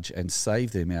judge and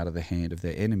saved them out of the hand of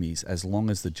their enemies as long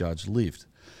as the judge lived.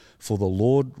 For the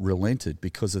Lord relented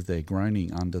because of their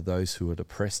groaning under those who had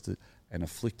oppressed and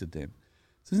afflicted them.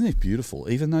 So isn't it beautiful?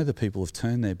 Even though the people have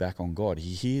turned their back on God,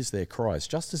 he hears their cries,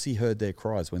 just as he heard their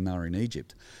cries when they were in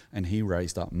Egypt. And he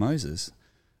raised up Moses,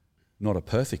 not a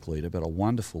perfect leader, but a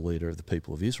wonderful leader of the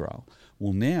people of Israel.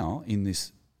 Well, now in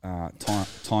this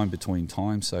time between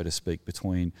times, so to speak,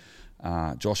 between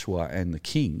Joshua and the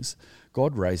kings,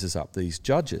 God raises up these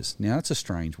judges. Now, that's a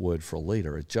strange word for a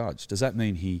leader, a judge. Does that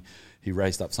mean he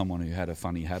raised up someone who had a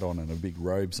funny hat on and a big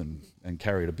robes and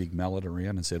carried a big mallet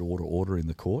around and said, order, order in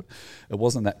the court? It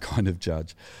wasn't that kind of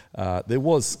judge. There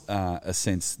was a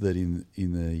sense that in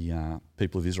the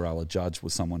people of Israel, a judge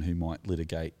was someone who might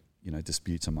litigate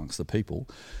disputes amongst the people.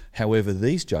 However,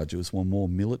 these judges were more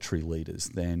military leaders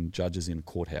than judges in a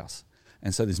courthouse.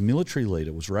 And so this military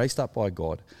leader was raised up by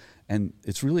God, and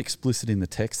it's really explicit in the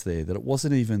text there that it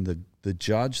wasn't even the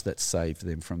judge that saved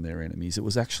them from their enemies. It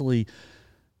was actually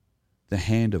the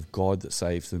hand of God that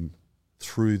saved them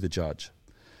through the judge.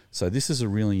 So this is a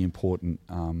really important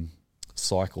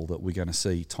cycle that we're going to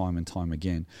see time and time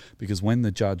again, because when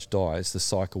the judge dies, the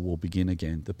cycle will begin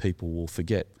again. The people will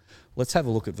forget. Let's have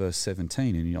a look at verse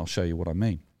 17 and I'll show you what I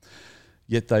mean.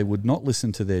 Yet they would not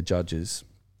listen to their judges,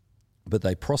 but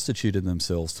they prostituted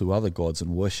themselves to other gods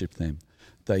and worshipped them.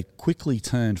 They quickly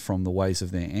turned from the ways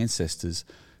of their ancestors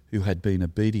who had been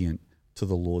obedient to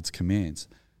the Lord's commands.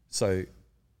 So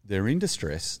they're in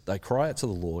distress. They cry out to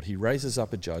the Lord. He raises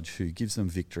up a judge who gives them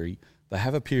victory. They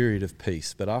have a period of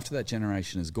peace. But after that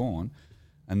generation is gone,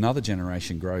 another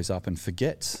generation grows up and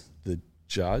forgets the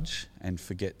judge and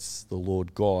forgets the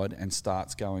Lord God and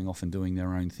starts going off and doing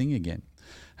their own thing again.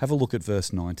 Have a look at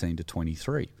verse 19 to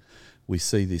 23. We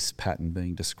see this pattern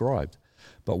being described.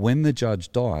 But when the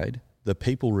judge died, the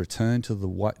people returned to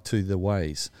the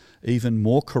ways, even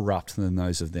more corrupt than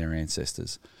those of their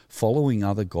ancestors, following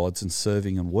other gods and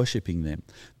serving and worshipping them.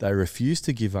 They refused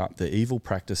to give up their evil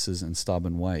practices and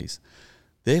stubborn ways.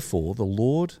 Therefore, the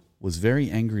Lord was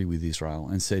very angry with Israel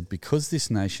and said, because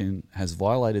this nation has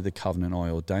violated the covenant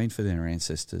I ordained for their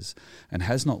ancestors and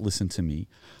has not listened to me,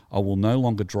 I will no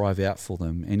longer drive out for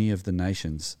them any of the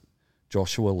nations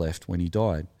Joshua left when he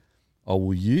died. I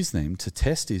will use them to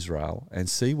test Israel and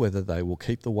see whether they will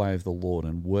keep the way of the Lord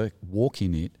and walk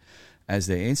in it as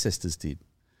their ancestors did.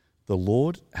 The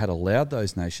Lord had allowed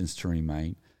those nations to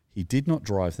remain. He did not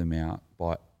drive them out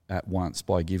at once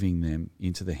by giving them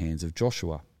into the hands of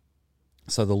Joshua.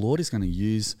 So the Lord is going to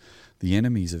use the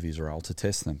enemies of Israel to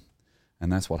test them.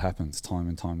 And that's what happens time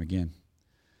and time again.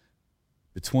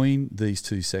 Between these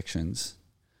two sections,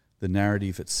 the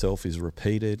narrative itself is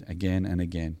repeated again and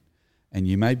again. And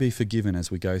you may be forgiven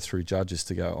as we go through Judges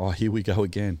to go, oh, here we go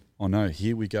again. Oh, no,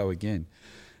 here we go again.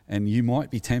 And you might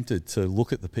be tempted to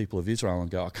look at the people of Israel and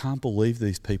go, I can't believe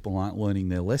these people aren't learning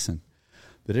their lesson.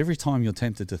 But every time you're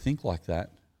tempted to think like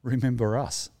that, remember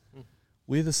us.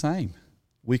 We're the same.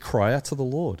 We cry out to the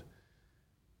Lord.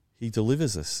 He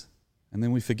delivers us, and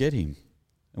then we forget him.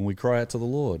 And we cry out to the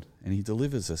Lord, and he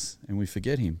delivers us, and we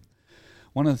forget him.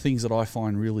 One of the things that I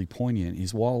find really poignant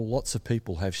is while lots of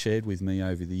people have shared with me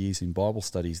over the years in Bible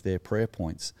studies their prayer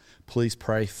points, please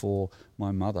pray for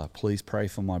my mother, please pray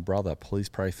for my brother, please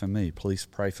pray for me, please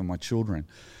pray for my children,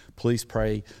 please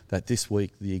pray that this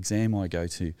week the exam I go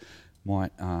to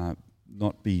might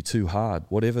not be too hard,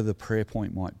 whatever the prayer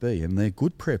point might be. And they're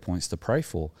good prayer points to pray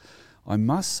for. I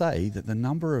must say that the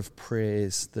number of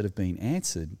prayers that have been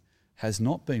answered has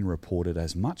not been reported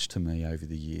as much to me over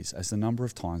the years as the number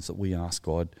of times that we ask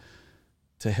God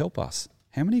to help us.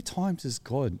 How many times does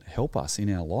God help us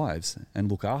in our lives and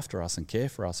look after us and care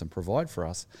for us and provide for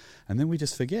us, and then we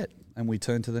just forget and we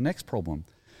turn to the next problem?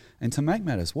 And to make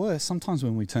matters worse, sometimes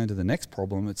when we turn to the next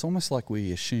problem, it's almost like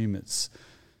we assume it's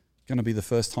going to be the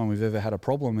first time we've ever had a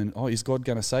problem and, oh, is God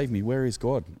going to save me? Where is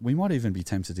God? We might even be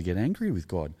tempted to get angry with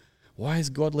God. Why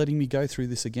is God letting me go through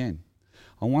this again?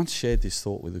 I once shared this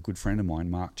thought with a good friend of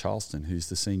mine, Mark Charleston, who's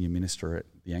the senior minister at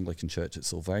the Anglican Church at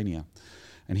Sylvania.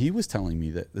 And he was telling me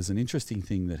that there's an interesting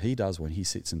thing that he does when he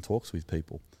sits and talks with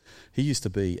people. He used to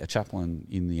be a chaplain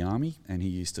in the army, and he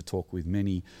used to talk with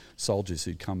many soldiers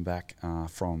who'd come back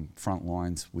from front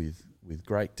lines with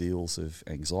great deals of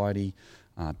anxiety,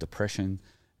 depression,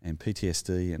 and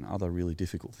PTSD and other really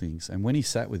difficult things. And when he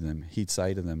sat with them, he'd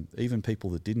say to them, even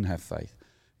people that didn't have faith,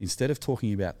 instead of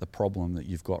talking about the problem that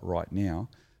you've got right now,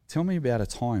 tell me about a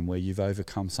time where you've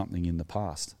overcome something in the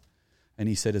past. And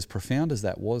he said, as profound as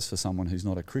that was for someone who's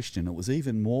not a Christian, it was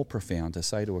even more profound to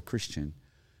say to a Christian,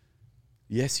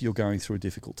 yes, you're going through a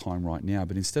difficult time right now,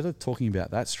 but instead of talking about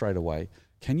that straight away,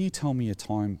 can you tell me a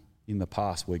time in the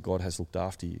past where God has looked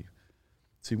after you?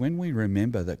 See, when we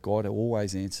remember that God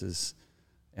always answers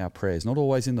our prayers, not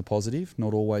always in the positive,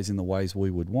 not always in the ways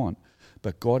we would want,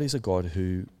 but God is a God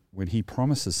who, when he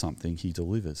promises something, he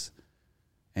delivers.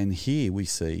 And here we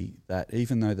see that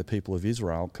even though the people of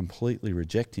Israel completely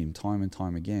reject him time and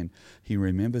time again, he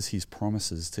remembers his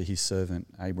promises to his servant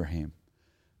Abraham.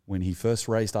 When he first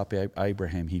raised up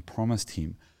Abraham, he promised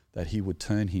him that he would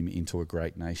turn him into a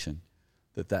great nation,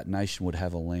 that that nation would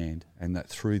have a land, and that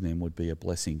through them would be a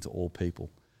blessing to all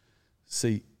people.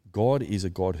 See, God is a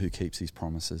God who keeps his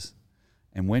promises.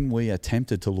 And when we are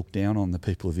tempted to look down on the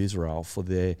people of Israel for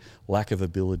their lack of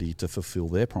ability to fulfill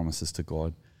their promises to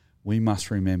God, we must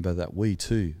remember that we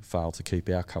too fail to keep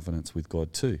our covenants with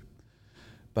God too.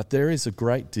 But there is a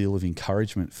great deal of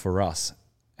encouragement for us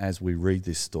as we read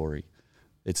this story.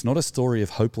 It's not a story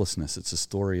of hopelessness, it's a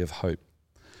story of hope.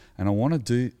 And I want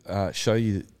to show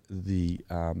you the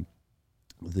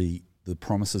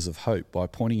promises of hope by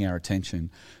pointing our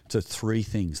attention to three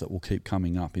things that will keep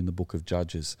coming up in the book of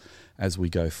Judges as we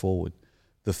go forward.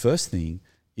 The first thing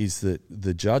is that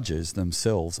the judges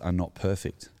themselves are not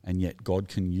perfect, and yet God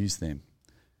can use them.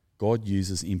 God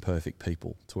uses imperfect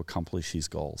people to accomplish his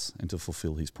goals and to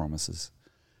fulfill his promises.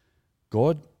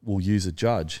 God will use a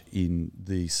judge in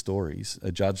these stories,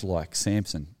 a judge like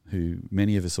Samson, who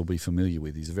many of us will be familiar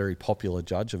with. He's a very popular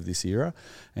judge of this era,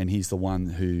 and he's the one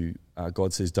who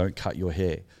God says, don't cut your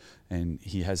hair. And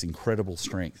he has incredible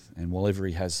strength. And whenever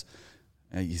he has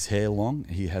his hair long,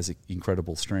 he has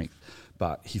incredible strength.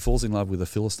 But he falls in love with a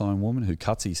Philistine woman who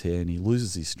cuts his hair and he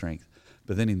loses his strength.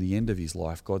 But then in the end of his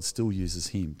life, God still uses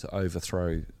him to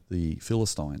overthrow the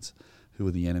Philistines, who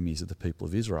are the enemies of the people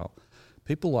of Israel.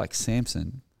 People like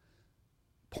Samson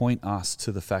point us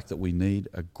to the fact that we need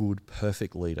a good,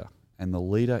 perfect leader, and the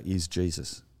leader is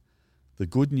Jesus. The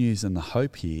good news and the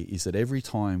hope here is that every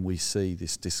time we see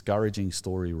this discouraging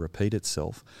story repeat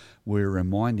itself, we're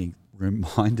reminded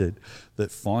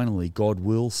that finally God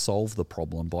will solve the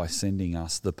problem by sending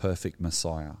us the perfect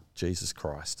Messiah, Jesus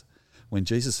Christ. When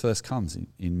Jesus first comes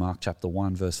in Mark chapter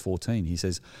 1, verse 14, he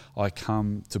says, I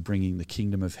come to bringing the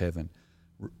kingdom of heaven.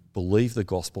 Believe the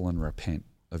gospel and repent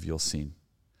of your sin.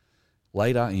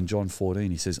 Later in John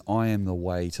 14, he says, I am the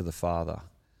way to the Father.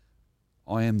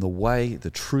 I am the way,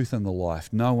 the truth, and the life.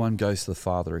 No one goes to the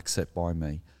Father except by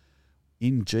me.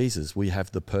 In Jesus, we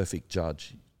have the perfect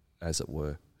judge, as it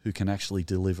were, who can actually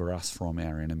deliver us from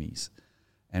our enemies.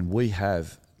 And we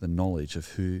have the knowledge of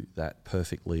who that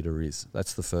perfect leader is.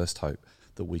 That's the first hope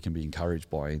that we can be encouraged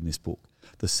by in this book.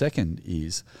 The second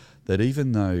is that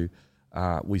even though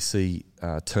we see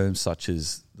terms such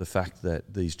as the fact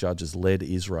that these judges led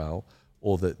Israel,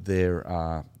 or that there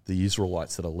are the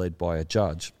Israelites that are led by a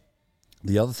judge,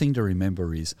 the other thing to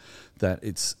remember is that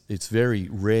it's very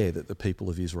rare that the people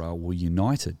of Israel were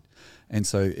united. And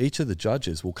so each of the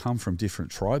judges will come from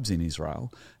different tribes in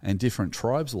Israel, and different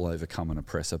tribes will overcome an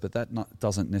oppressor, but that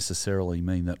doesn't necessarily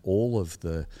mean that all of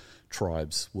the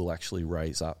tribes will actually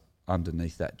raise up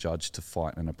underneath that judge to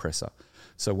fight an oppressor.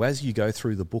 So as you go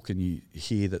through the book and you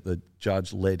hear that the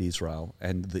judge led Israel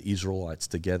and the Israelites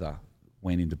together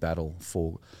went into battle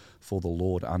for the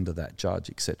Lord under that judge,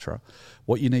 etc.,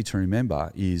 what you need to remember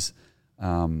is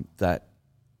that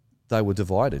they were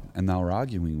divided and they were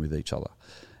arguing with each other.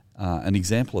 An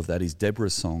example of that is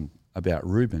Deborah's song about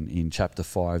Reuben in chapter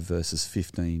 5, verses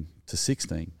 15 to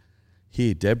 16.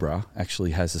 Here, Deborah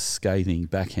actually has a scathing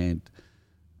backhand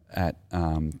at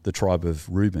the tribe of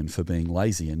Reuben for being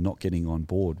lazy and not getting on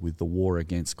board with the war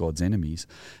against God's enemies.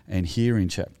 And here in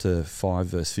chapter 5,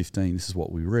 verse 15, this is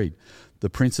what we read. The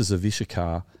princes of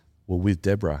Issachar were with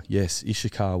Deborah. Yes,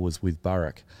 Issachar was with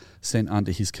Barak, sent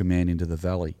under his command into the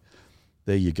valley.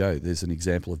 There you go. There's an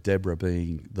example of Deborah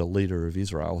being the leader of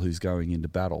Israel who's going into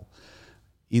battle.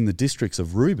 In the districts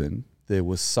of Reuben, there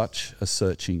was such a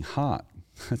searching heart.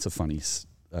 That's a funny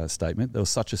statement. There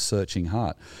was such a searching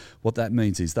heart. What that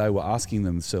means is they were asking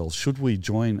themselves, should we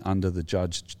join under the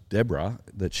judge Deborah,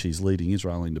 that she's leading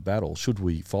Israel into battle? Should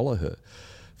we follow her?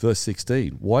 Verse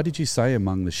 16, why did you stay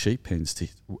among the sheep pens to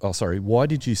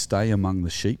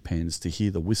hear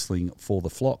the whistling for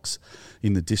the flocks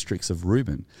in the districts of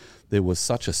Reuben? There was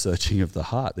such a searching of the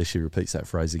heart. There she repeats that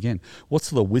phrase again.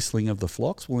 What's the whistling of the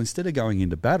flocks? Well, instead of going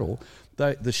into battle,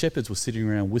 the shepherds were sitting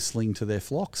around whistling to their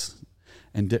flocks.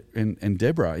 And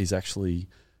Deborah is actually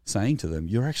saying to them,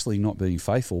 you're actually not being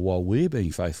faithful while we're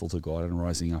being faithful to God and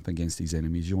rising up against his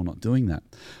enemies. You're not doing that.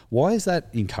 Why is that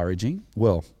encouraging?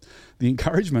 Well, the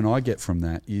encouragement I get from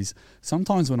that is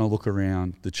sometimes when I look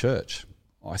around the church,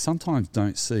 I sometimes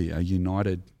don't see a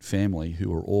united family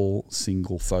who are all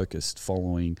single-focused,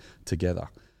 following together.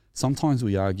 Sometimes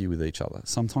we argue with each other.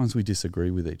 Sometimes we disagree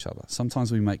with each other.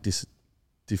 Sometimes we make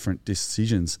different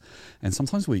decisions, and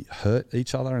sometimes we hurt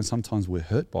each other, and sometimes we're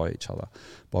hurt by each other,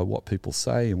 by what people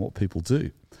say and what people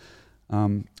do.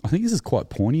 I think this is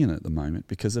quite poignant at the moment,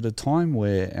 because at a time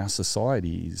where our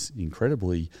society is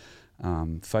incredibly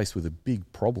faced with a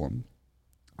big problem,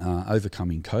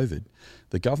 overcoming COVID,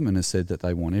 the government has said that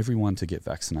they want everyone to get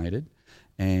vaccinated,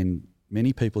 and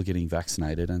many people are getting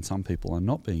vaccinated and some people are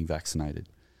not being vaccinated.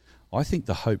 I think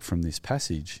the hope from this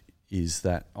passage is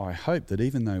that I hope that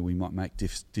even though we might make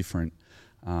different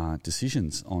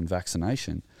decisions on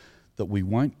vaccination, that we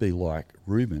won't be like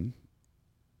Reuben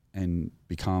and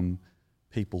become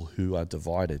people who are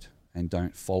divided and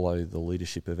don't follow the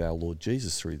leadership of our Lord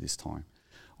Jesus through this time.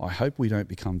 I hope we don't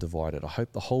become divided. I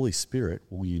hope the Holy Spirit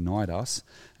will unite us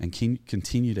and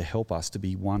continue to help us to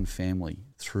be one family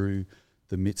through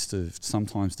the midst of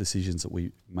sometimes decisions that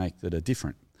we make that are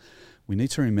different. We need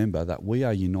to remember that we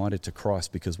are united to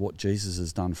Christ because what Jesus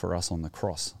has done for us on the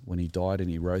cross. When he died and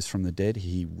he rose from the dead,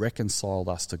 he reconciled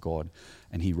us to God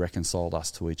and he reconciled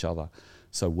us to each other.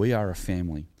 So we are a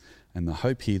family. And the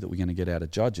hope here that we're going to get out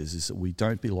of Judges is that we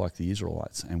don't be like the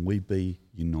Israelites and we be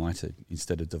united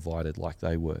instead of divided like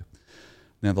they were.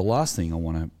 Now, the last thing I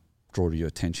want to draw to your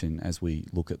attention as we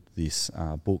look at this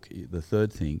book, the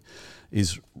third thing,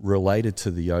 is related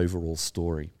to the overall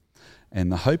story.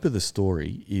 And the hope of the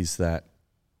story is that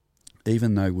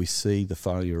even though we see the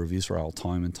failure of Israel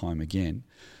time and time again,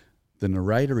 the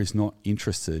narrator is not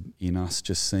interested in us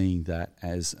just seeing that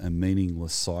as a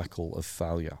meaningless cycle of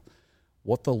failure.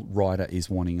 What the writer is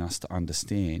wanting us to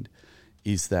understand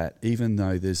is that even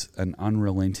though there's an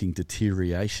unrelenting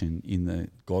deterioration in the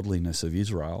godliness of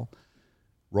Israel,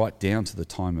 right down to the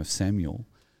time of Samuel,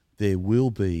 there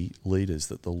will be leaders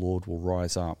that the Lord will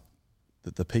rise up,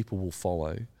 that the people will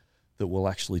follow, that will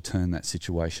actually turn that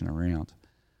situation around.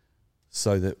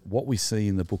 So that what we see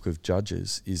in the book of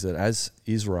Judges is that as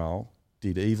Israel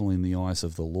did evil in the eyes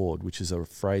of the Lord, which is a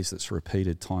phrase that's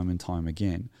repeated time and time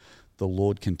again, the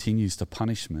Lord continues to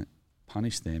punish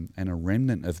them, and a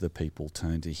remnant of the people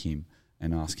turn to him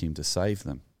and ask him to save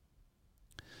them.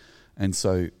 And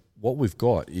so what we've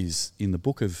got is, in the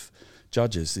book of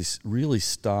Judges, this really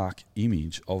stark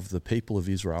image of the people of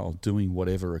Israel doing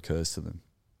whatever occurs to them.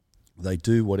 They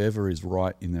do whatever is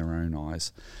right in their own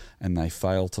eyes, and they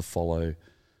fail to follow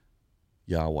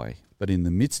Yahweh. But in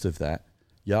the midst of that,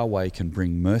 Yahweh can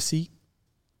bring mercy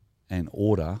and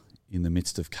order in the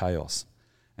midst of chaos.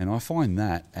 And I find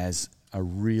that as a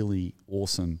really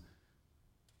awesome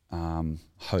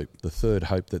hope, the third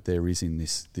hope that there is in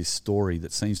this story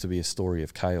that seems to be a story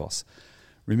of chaos.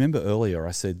 Remember earlier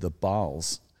I said the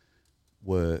Baals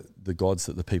were the gods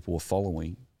that the people were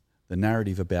following. The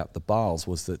narrative about the Baals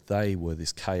was that they were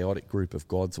this chaotic group of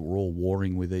gods that were all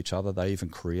warring with each other. They even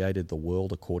created the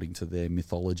world according to their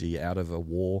mythology out of a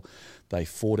war. They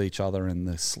fought each other, and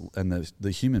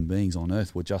the human beings on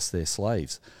earth were just their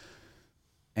slaves.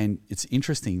 And it's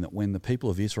interesting that when the people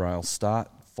of Israel start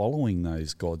following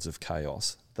those gods of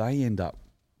chaos, they end up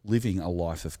living a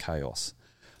life of chaos.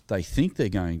 They think they're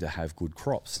going to have good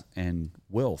crops and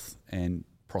wealth and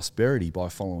prosperity by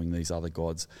following these other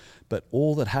gods, but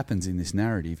all that happens in this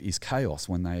narrative is chaos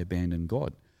when they abandon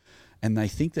God. And they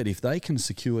think that if they can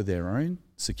secure their own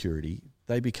security,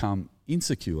 they become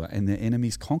insecure and their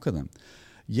enemies conquer them.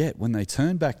 Yet when they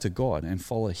turn back to God and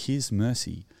follow His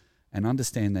mercy and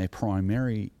understand their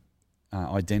primary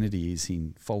identity is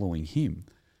in following Him,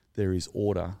 there is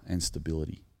order and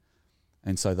stability.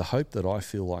 And so the hope that I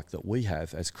feel like that we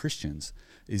have as Christians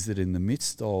is that in the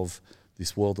midst of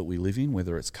this world that we live in,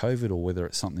 whether it's COVID or whether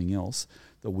it's something else,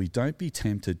 that we don't be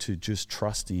tempted to just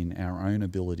trust in our own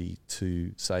ability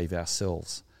to save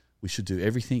ourselves. We should do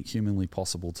everything humanly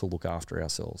possible to look after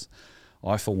ourselves.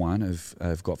 I, for one,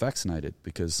 have got vaccinated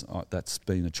because that's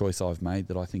been a choice I've made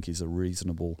that I think is a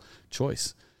reasonable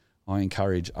choice. I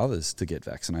encourage others to get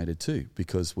vaccinated too,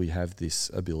 because we have this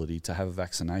ability to have a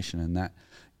vaccination, and that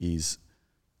is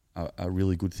a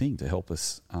really good thing to help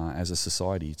us as a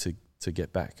society to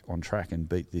get back on track and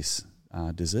beat this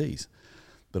disease.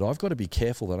 But I've got to be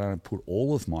careful that I don't put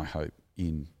all of my hope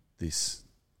in this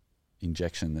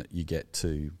injection that you get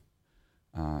to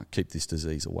keep this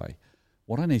disease away.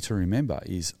 What I need to remember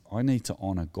is I need to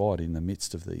honour God in the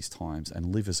midst of these times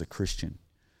and live as a Christian.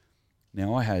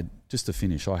 Now, just to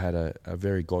finish, I had a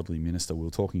very godly minister. We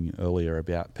were talking earlier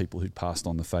about people who'd passed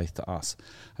on the faith to us.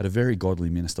 I had a very godly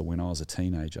minister when I was a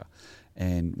teenager.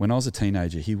 And when I was a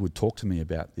teenager, he would talk to me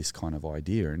about this kind of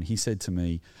idea. And he said to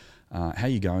me, how are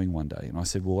you going one day? And I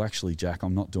said, well, actually, Jack,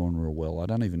 I'm not doing real well. I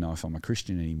don't even know if I'm a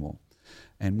Christian anymore.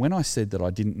 And when I said that I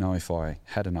didn't know if I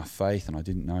had enough faith and I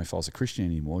didn't know if I was a Christian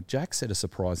anymore, Jack said a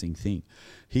surprising thing.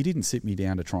 He didn't sit me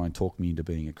down to try and talk me into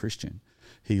being a Christian.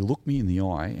 He looked me in the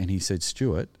eye and he said,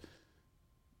 Stuart,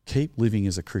 keep living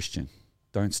as a Christian.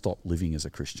 Don't stop living as a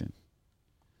Christian.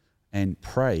 And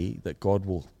pray that God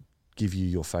will give you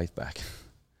your faith back.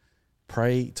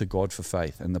 Pray to God for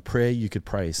faith. And the prayer you could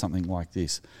pray is something like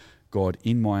this: God,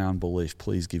 in my unbelief,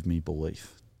 please give me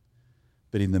belief.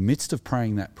 But in the midst of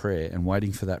praying that prayer and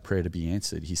waiting for that prayer to be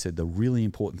answered, he said the really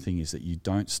important thing is that you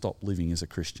don't stop living as a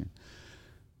Christian,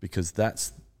 because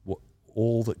that's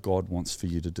all that God wants for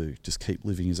you to do. Just keep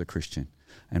living as a Christian.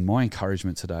 And my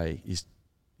encouragement today is,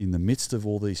 in the midst of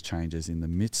all these changes, in the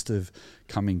midst of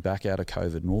coming back out of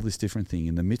COVID and all this different thing,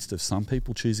 in the midst of some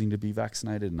people choosing to be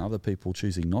vaccinated and other people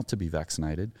choosing not to be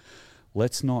vaccinated,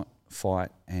 let's not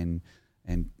fight and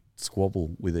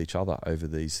squabble with each other over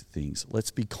these things. Let's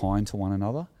be kind to one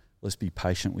another. Let's be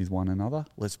patient with one another.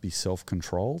 Let's be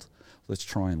self-controlled. Let's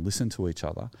try and listen to each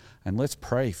other. And let's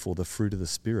pray for the fruit of the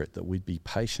Spirit, that we'd be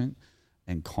patient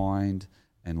and kind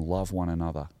and love one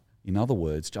another. In other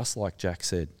words, just like Jack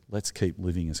said, let's keep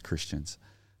living as Christians.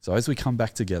 So as we come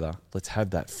back together, let's have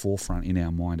that forefront in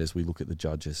our mind as we look at the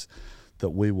Judges,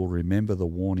 that we will remember the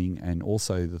warning and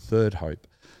also the third hope,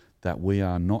 that we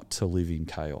are not to live in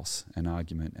chaos and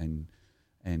argument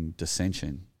and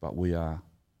dissension, but we are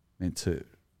meant to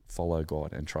follow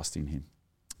God and trust in Him.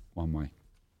 One way.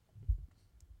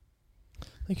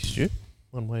 Thank you, Stu.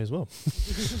 One way as well.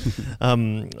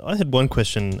 I had one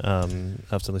question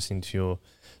after listening to your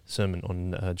sermon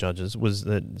on Judges. Was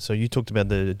that so? You talked about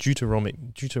the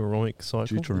Deuteronomic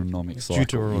cycle. Deuteronomic cycle.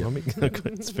 Deuteronomic.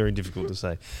 Yeah. It's very difficult to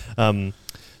say.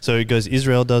 So it goes: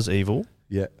 Israel does evil.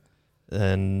 Yeah.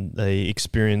 And they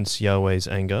experience Yahweh's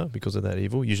anger because of that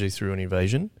evil, usually through an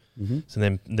invasion. Mm-hmm.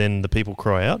 So then the people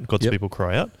cry out. God's people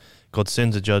cry out. God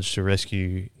sends a judge to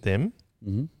rescue them.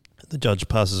 Mm-hmm. The judge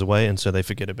passes away, and so they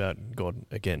forget about God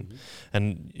again. Mm-hmm.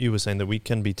 And you were saying that we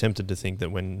can be tempted to think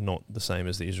that we're not the same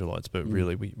as the Israelites, but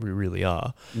really we really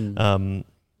are. Mm.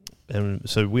 And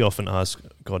so we often ask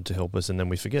God to help us, and then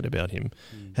we forget about Him.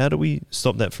 Mm. How do we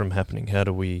stop that from happening? How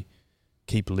do we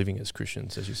keep living as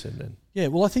Christians, as you said then? Yeah,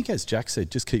 well, I think as Jack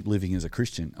said, just keep living as a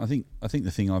Christian. I think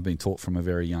the thing I've been taught from a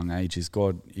very young age is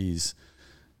God is,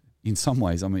 in some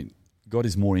ways, God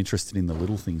is more interested in the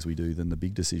little things we do than the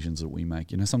big decisions that we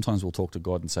make. You know, sometimes we'll talk to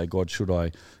God and say, God, should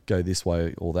I go this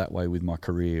way or that way with my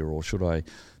career, or should I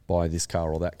buy this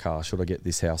car or that car? Should I get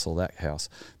this house or that house?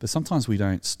 But sometimes we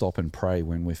don't stop and pray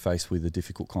when we're faced with a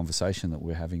difficult conversation that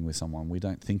we're having with someone. We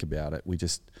don't think about it. We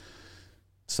just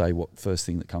say what first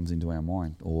thing that comes into our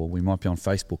mind. Or we might be on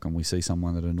Facebook and we see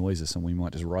someone that annoys us and we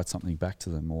might just write something back to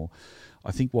them. Or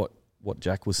I think what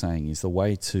Jack was saying is the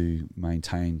way to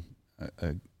maintain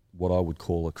what I would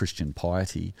call a Christian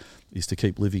piety is to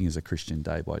keep living as a Christian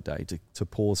day by day, to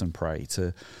pause and pray,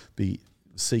 to be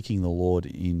seeking the Lord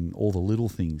in all the little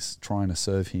things, trying to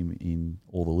serve him in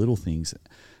all the little things.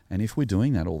 And if we're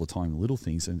doing that all the time, the little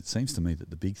things, and it seems to me that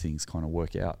the big things kind of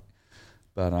work out.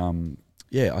 But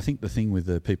I think the thing with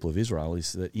the people of Israel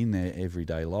is that in their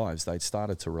everyday lives, they'd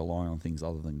started to rely on things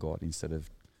other than God instead of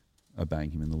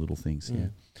obeying him in the little things. Yeah.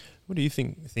 What do you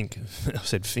think? I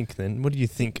said think then. What do you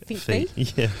think? Think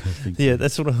Yeah. Yeah,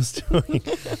 that's what I was doing.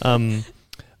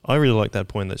 I really like that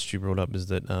point that Stu brought up, is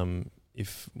that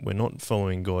if we're not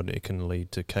following God, it can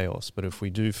lead to chaos. But if we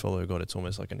do follow God, it's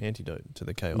almost like an antidote to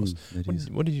the chaos.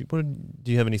 What do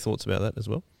you have any thoughts about that as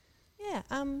well? Yeah.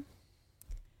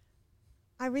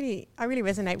 I really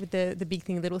resonate with the big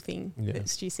thing, little thing that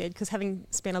Stu said, because having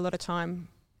spent a lot of time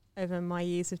over my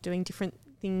years of doing different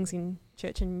things in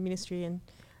church and ministry and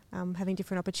having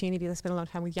different opportunities, I spent a lot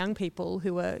of time with young people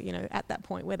who were, at that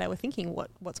point where they were thinking,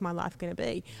 what's my life going to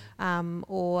be?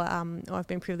 Or I've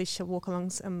been privileged to walk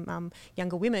along some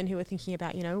younger women who are thinking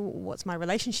about, what's my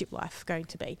relationship life going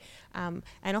to be? And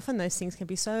often those things can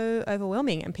be so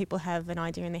overwhelming, and people have an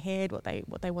idea in their head what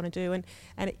they want to do, and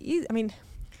it is. I mean,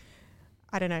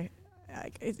 I don't know. I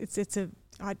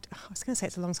was going to say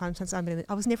it's a long time since I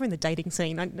was never in the dating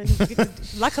scene.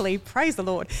 Luckily, praise the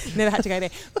Lord, never had to go there.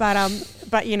 But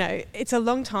it's a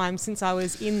long time since I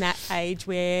was in that age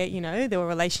where there were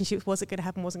relationships. Was it going to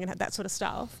happen? Wasn't going to happen? That sort of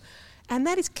stuff, and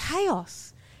that is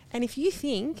chaos. And if you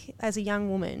think as a young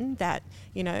woman that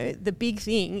the big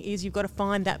thing is you've got to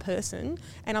find that person,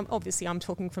 and I'm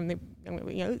talking from the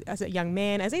as a young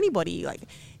man, as anybody, like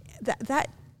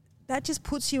that just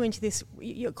puts you into this.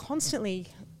 You're constantly.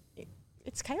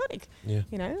 It's chaotic,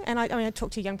 And I talk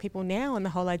to young people now, and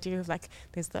the whole idea of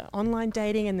there's the online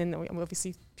dating, and then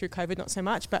obviously through COVID not so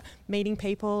much, but meeting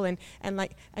people and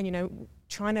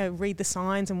trying to read the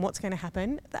signs and what's going to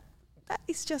happen. That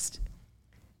is just,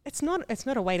 it's not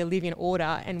a way to live in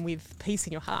order and with peace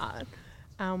in your heart.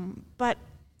 But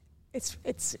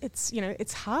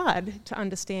it's hard to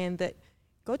understand that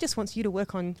God just wants you to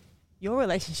work on your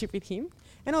relationship with him,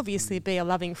 and obviously be a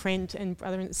loving friend and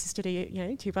brother and sister to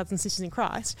to your brothers and sisters in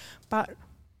Christ, but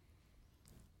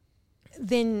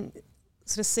then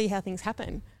sort of see how things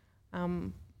happen.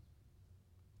 So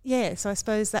I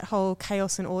suppose that whole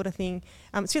chaos and order thing,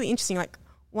 it's really interesting.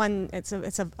 It's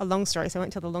a long story, so I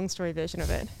won't tell the long story version of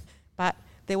it, but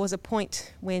there was a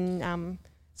point when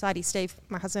Sadie, Steve,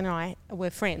 my husband and I were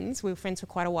friends. We were friends for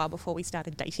quite a while before we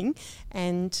started dating,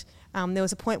 and there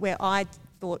was a point where I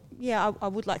thought, I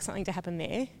would like something to happen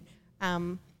there.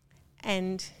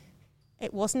 And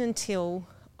it wasn't until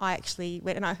I actually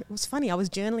went, and it was funny, I was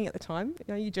journaling at the time.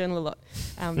 You journal a lot.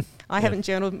 I haven't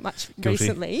journaled much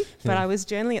recently, but I was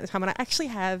journaling at the time, and I actually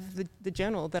have the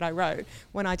journal that I wrote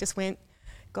when I just went,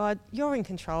 God, you're in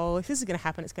control. If this is going to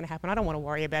happen, it's going to happen. I don't want to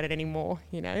worry about it anymore.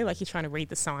 You're trying to read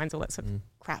the signs, all that sort of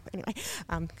crap. Anyway,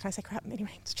 can I say crap?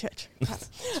 Anyway, it's church.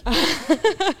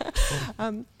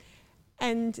 Crap.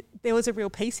 And there was a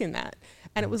real peace in that.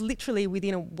 And it was literally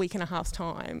within a week and a half's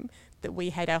time that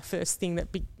we had our first thing that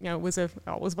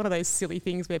was one of those silly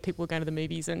things where people were going to the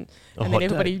movies and then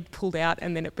everybody pulled out,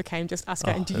 and then it became just us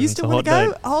going, do you still want to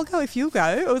go? I'll go if you go.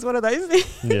 It was one of those things.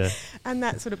 Yeah. And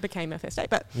that sort of became our first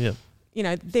date. But,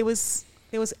 there was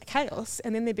chaos,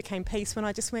 and then there became peace when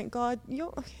I just went, God,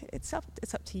 it's up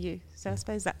to you. So I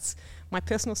suppose that's my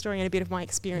personal story and a bit of my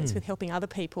experience with helping other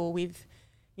people with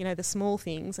the small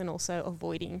things, and also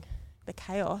avoiding the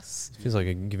chaos. It feels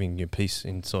like giving you peace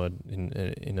inside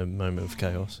in a moment of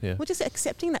chaos. Yeah. Well, just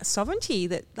accepting that sovereignty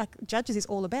that Judges is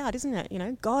all about, isn't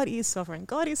it? God is sovereign.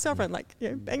 God is sovereign.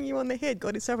 Bang you on the head.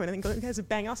 God is sovereign. And then God has to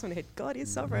bang us on the head. God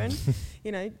is sovereign.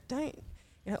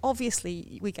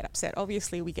 Obviously we get upset.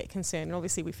 Obviously we get concerned. And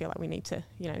obviously we feel like we need to,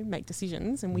 make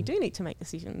decisions, and we do need to make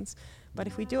decisions. But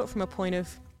if we do it from a point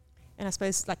of, and I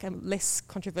suppose a less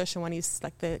controversial one is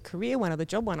the career one or the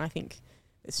job one, I think,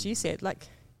 as you said,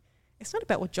 it's not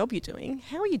about what job you're doing.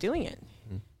 How are you doing it?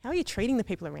 How are you treating the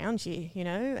people around you?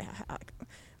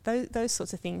 Those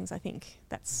sorts of things, I think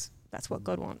that's what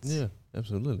God wants. Yeah,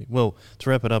 absolutely. Well, to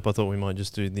wrap it up, I thought we might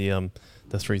just do the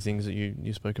three things that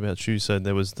you spoke about, Shu. So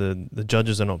there was the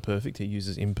judges are not perfect. He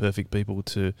uses imperfect people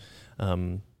to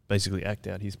basically act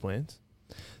out his plans.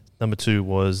 Number 2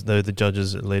 was, though the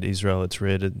judges led Israel, it's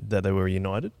rare that they were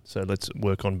united. So let's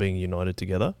work on being united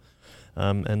together.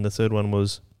 And the third one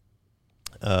was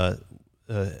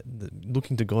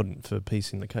looking to God for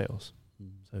peace in the chaos.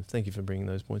 So thank you for bringing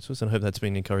those points to us, and I hope that's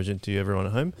been encouraging to you, everyone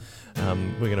at home.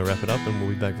 We're going to wrap it up, and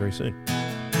we'll be back very soon.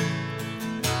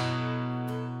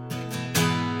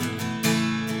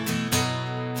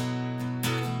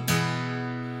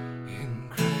 In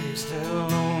Christ.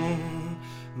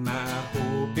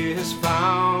 is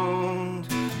found.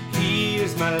 He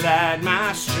is my light,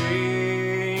 my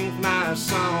strength, my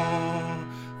song.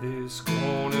 This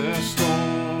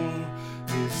cornerstone,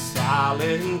 this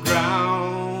solid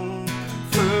ground,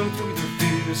 firm through the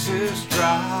fiercest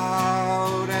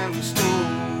drought and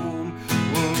storm.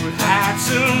 What heights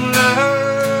of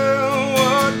love,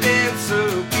 what depths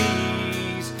of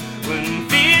peace, when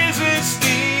fears are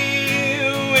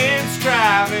still and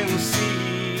striving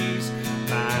cease.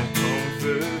 My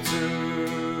comforter,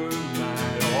 my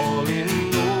all in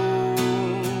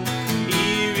all,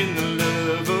 here in the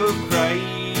love of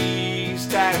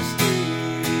Christ I stay.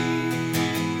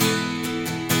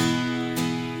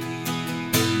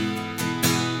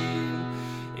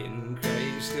 In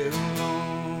Christ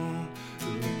alone,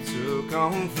 who took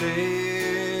on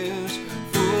flesh,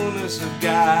 fullness of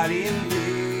God in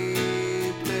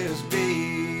helpless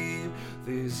babe,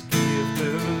 this gift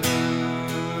of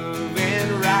love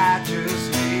and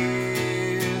righteousness,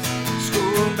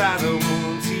 scorned by the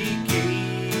ones he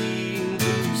came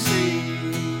to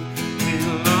save.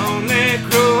 The lonely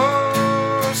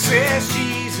cross as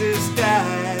Jesus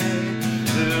died,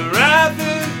 the wrath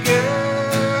of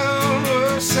God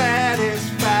was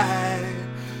satisfied.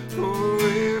 For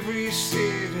every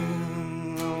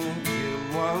sin on him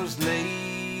was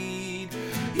laid.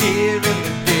 Here in the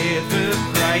death of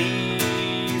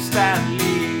Christ I live.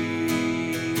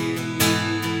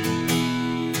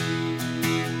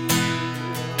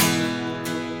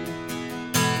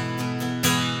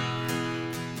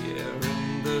 Here on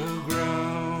the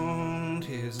ground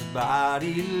his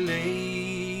body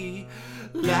lay,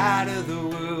 light of the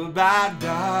world by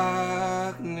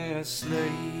darkness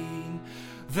slain.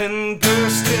 Then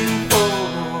bursting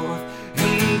forth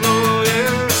in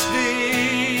glorious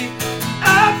day,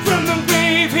 up from the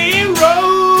grave he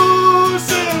rose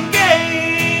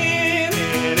again.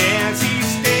 And as he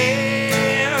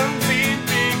stands in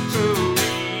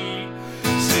victory,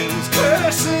 sin's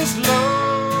curses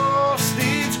lost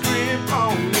its grip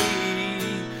on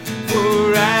me.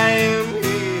 For I am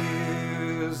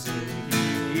his and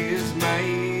he is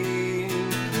mine,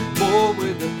 bought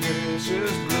with the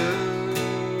precious blood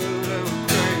of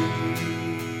Christ.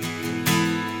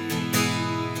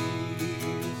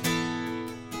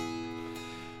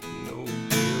 No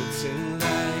guilt in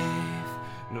life,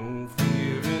 no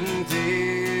fear in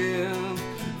death.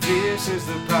 This is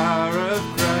the power of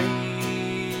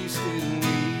Christ in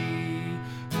me.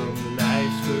 From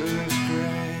life's first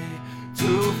cry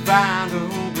to final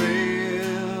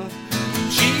breath,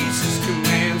 Jesus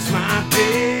commands my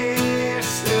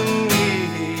destiny.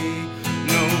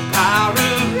 No power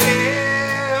of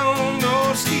hell, no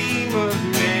scheme of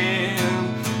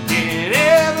man can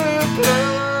ever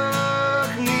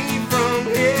pluck me from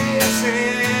his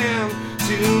hand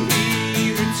till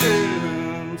he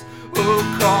returns or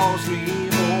calls me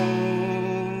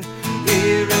home.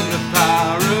 Here in the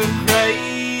power of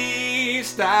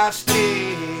Christ I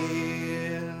stand.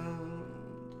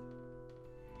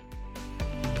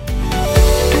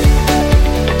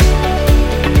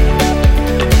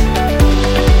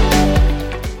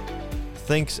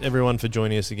 Thanks everyone for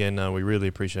joining us again. We really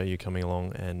appreciate you coming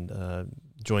along and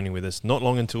joining with us. Not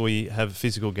long until we have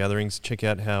physical gatherings. Check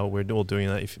out how we're all doing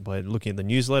that by looking at the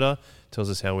newsletter. It tells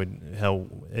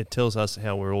us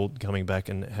how we're all coming back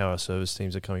and how our service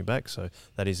teams are coming back. So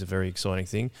that is a very exciting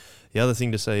thing. The other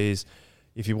thing to say is,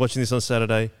 if you're watching this on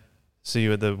Saturday, see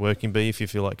you at the Working Bee if you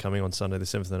feel like coming on Sunday the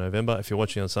 7th of November. If you're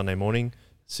watching on Sunday morning,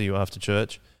 see you after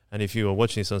church. And if you are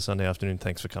watching this on Sunday afternoon,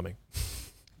 thanks for coming.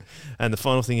 And the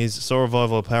final thing is, Soul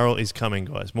Revival apparel is coming,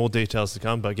 guys. More details to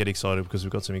come, but get excited because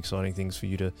we've got some exciting things for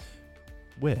you to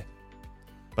wear.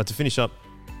 But to finish up,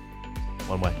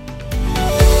 one way.